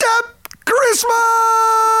one-step Christmas!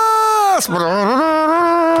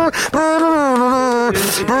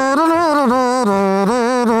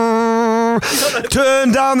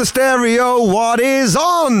 Turn down the stereo, what is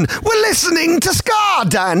on? We're listening to Scar,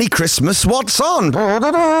 Danny Christmas, what's on?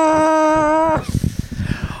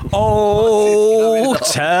 Oh,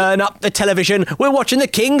 turn up the television. We're watching the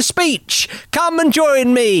King's Speech. Come and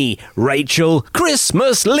join me, Rachel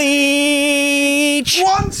Christmas Leach.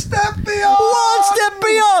 One step beyond. One step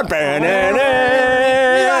beyond.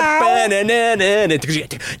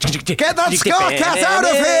 Get that Scar cat out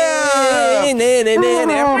of here.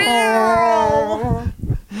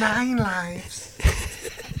 9 lives.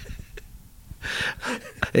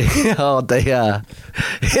 Oh dear.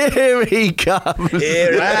 Here he comes.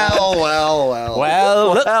 Well,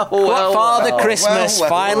 look what Father Christmas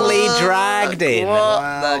finally dragged in.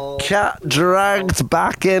 The cat dragged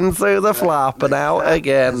back in through the flap and out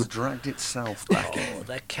again. Has dragged itself back in. Oh,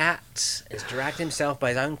 the cat has dragged himself by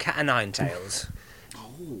his own cat o' nine tails.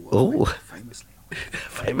 Oh,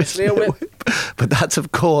 famously a whip. But that,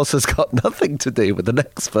 of course, has got nothing to do with the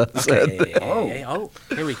next person. Okay, oh,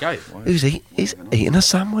 here we go. He's eating a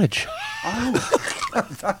sandwich.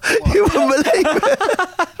 You wouldn't believe it.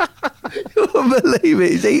 You wouldn't believe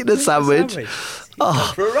it. He's eating a sandwich.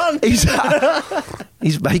 Oh, for a run.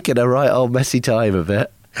 He's making a right old messy time of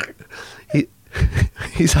it.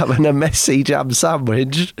 He's having a messy jam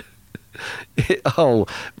sandwich.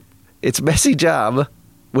 It's messy jam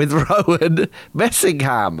with Rowan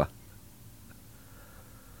Messingham.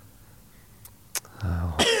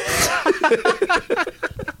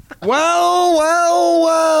 Well,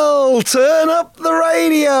 turn up the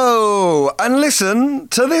radio and listen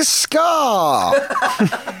to this Scar.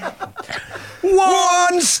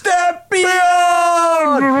 One step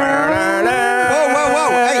beyond. Whoa.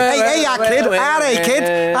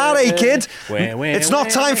 Hey, kid. It's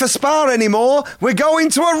not time for Spa anymore. We're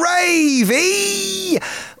going to a rave,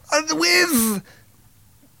 with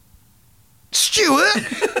Stuart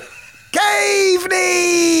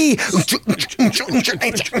Gaveney.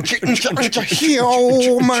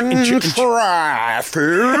 Human traffic.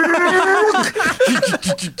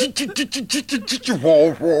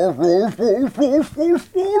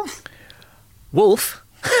 Wolf?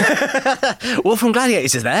 Wolf from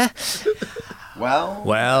Gladiators is there. Well.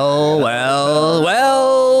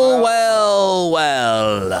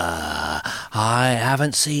 I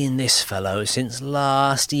haven't seen this fellow since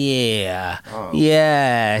last year. Oh.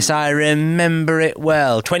 Yes, I remember it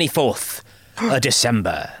well. 24th of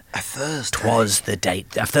December. A Thursday. 'Twas the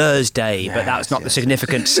date, a Thursday, but that's not the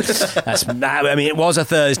significance. It was a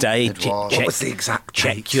Thursday. It was. What was the exact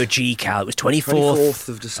date? Check your G-Cal. It was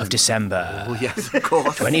 24th of December. Oh, yes, of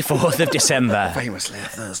course. 24th of December. Famously a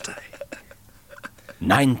Thursday.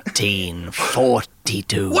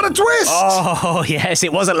 1942. What a twist! Oh, yes,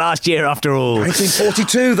 it wasn't last year after all.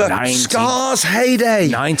 1942, the Scars heyday.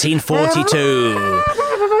 1942.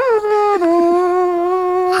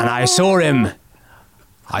 And I saw him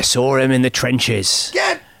in the trenches.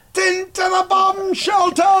 Get into the bomb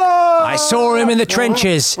shelter! I saw him in the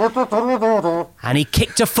trenches. And he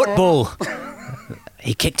kicked a football.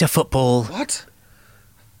 He kicked a football. What?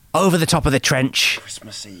 Over the top of the trench.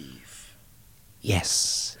 Christmas Eve.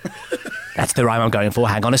 Yes. That's the rhyme I'm going for.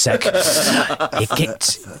 Hang on a sec. He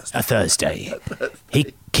kicked a Thursday.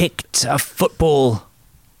 He kicked a football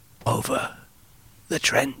over the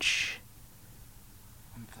trench.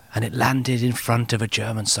 And it landed in front of a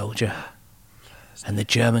German soldier. And the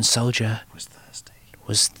German soldier was thirsty.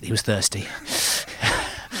 He was thirsty.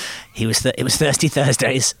 It was Thirsty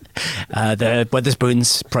Thursdays. The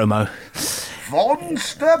Wetherspoons promo. One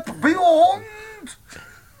step beyond.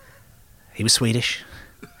 He was Swedish.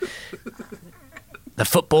 The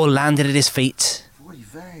football landed at his feet.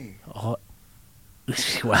 Oh,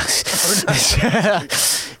 well,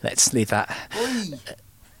 let's leave that.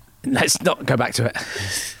 Let's not go back to it.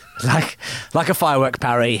 Like a firework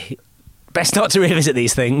parry. Best not to revisit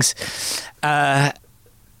these things. And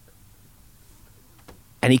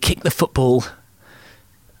he kicked the football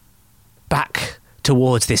back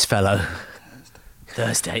towards this fellow.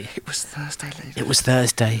 Thursday. It was Thursday, lady. It was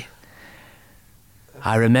Thursday.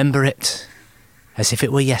 I remember it as if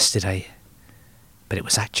it were yesterday, but it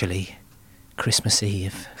was actually Christmas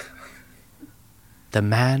Eve. The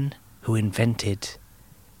man who invented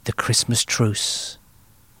the Christmas truce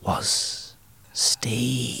was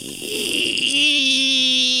Steve.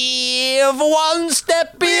 One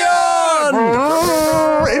step beyond!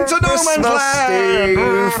 Into no man's land!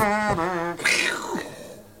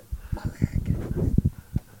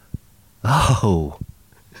 Oh.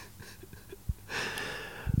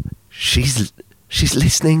 She's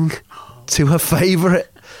listening to her favourite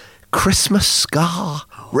Christmas ska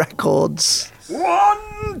records.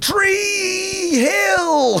 One Tree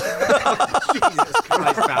Hill! Jesus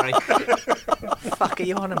Christ, Barry. What the fuck are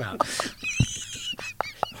you on about?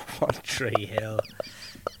 One Tree Hill.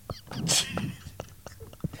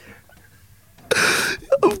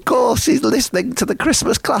 Of course, he's listening to the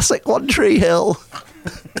Christmas classic One Tree Hill.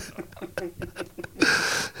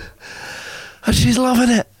 And she's loving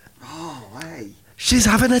it. Oh, hey. She's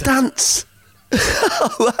having a dance.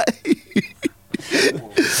 Oh, hey.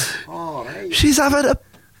 She's having a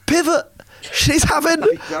pivot. She's having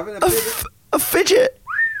a fidget.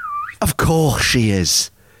 Of course she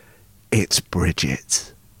is. It's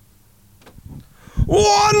Bridget.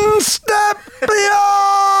 One step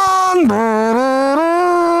beyond.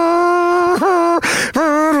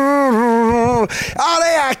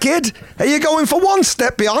 Alright, kid. Are you going for one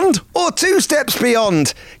step beyond or two steps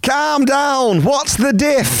beyond? Calm down. What's the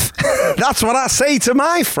diff? That's what I say to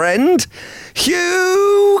my friend,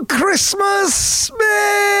 Hugh Christmas Smith.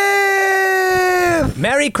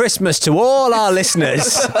 Merry Christmas to all our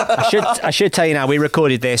listeners. I should tell you now, we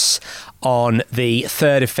recorded this on the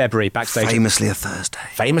 3rd of February backstage. Famously a Thursday.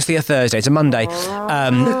 Famously a Thursday. It's a Monday.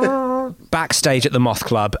 Backstage at the Moth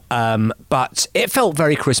Club. But it felt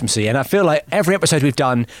very Christmassy, and I feel like every episode we've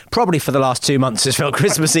done, probably for the last 2 months, has felt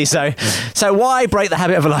Christmassy. So why break the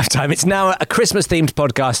habit of a lifetime? It's now a Christmas-themed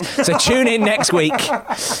podcast. So tune in next week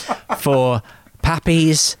for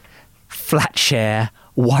Pappy's Flatshare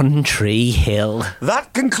One Tree Hill.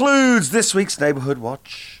 That concludes this week's Neighbourhood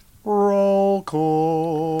Watch. Roll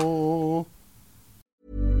call.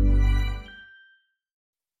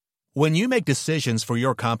 When you make decisions for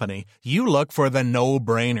your company, you look for the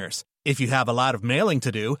no-brainers. If you have a lot of mailing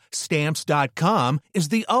to do, Stamps.com is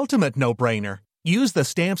the ultimate no-brainer. Use the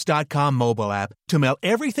Stamps.com mobile app to mail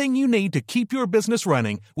everything you need to keep your business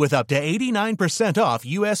running with up to 89% off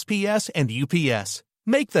USPS and UPS.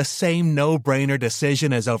 Make the same no-brainer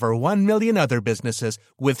decision as over 1 million other businesses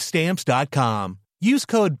with Stamps.com. Use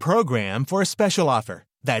code PROGRAM for a special offer.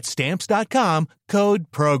 That's Stamps.com,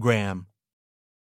 code PROGRAM.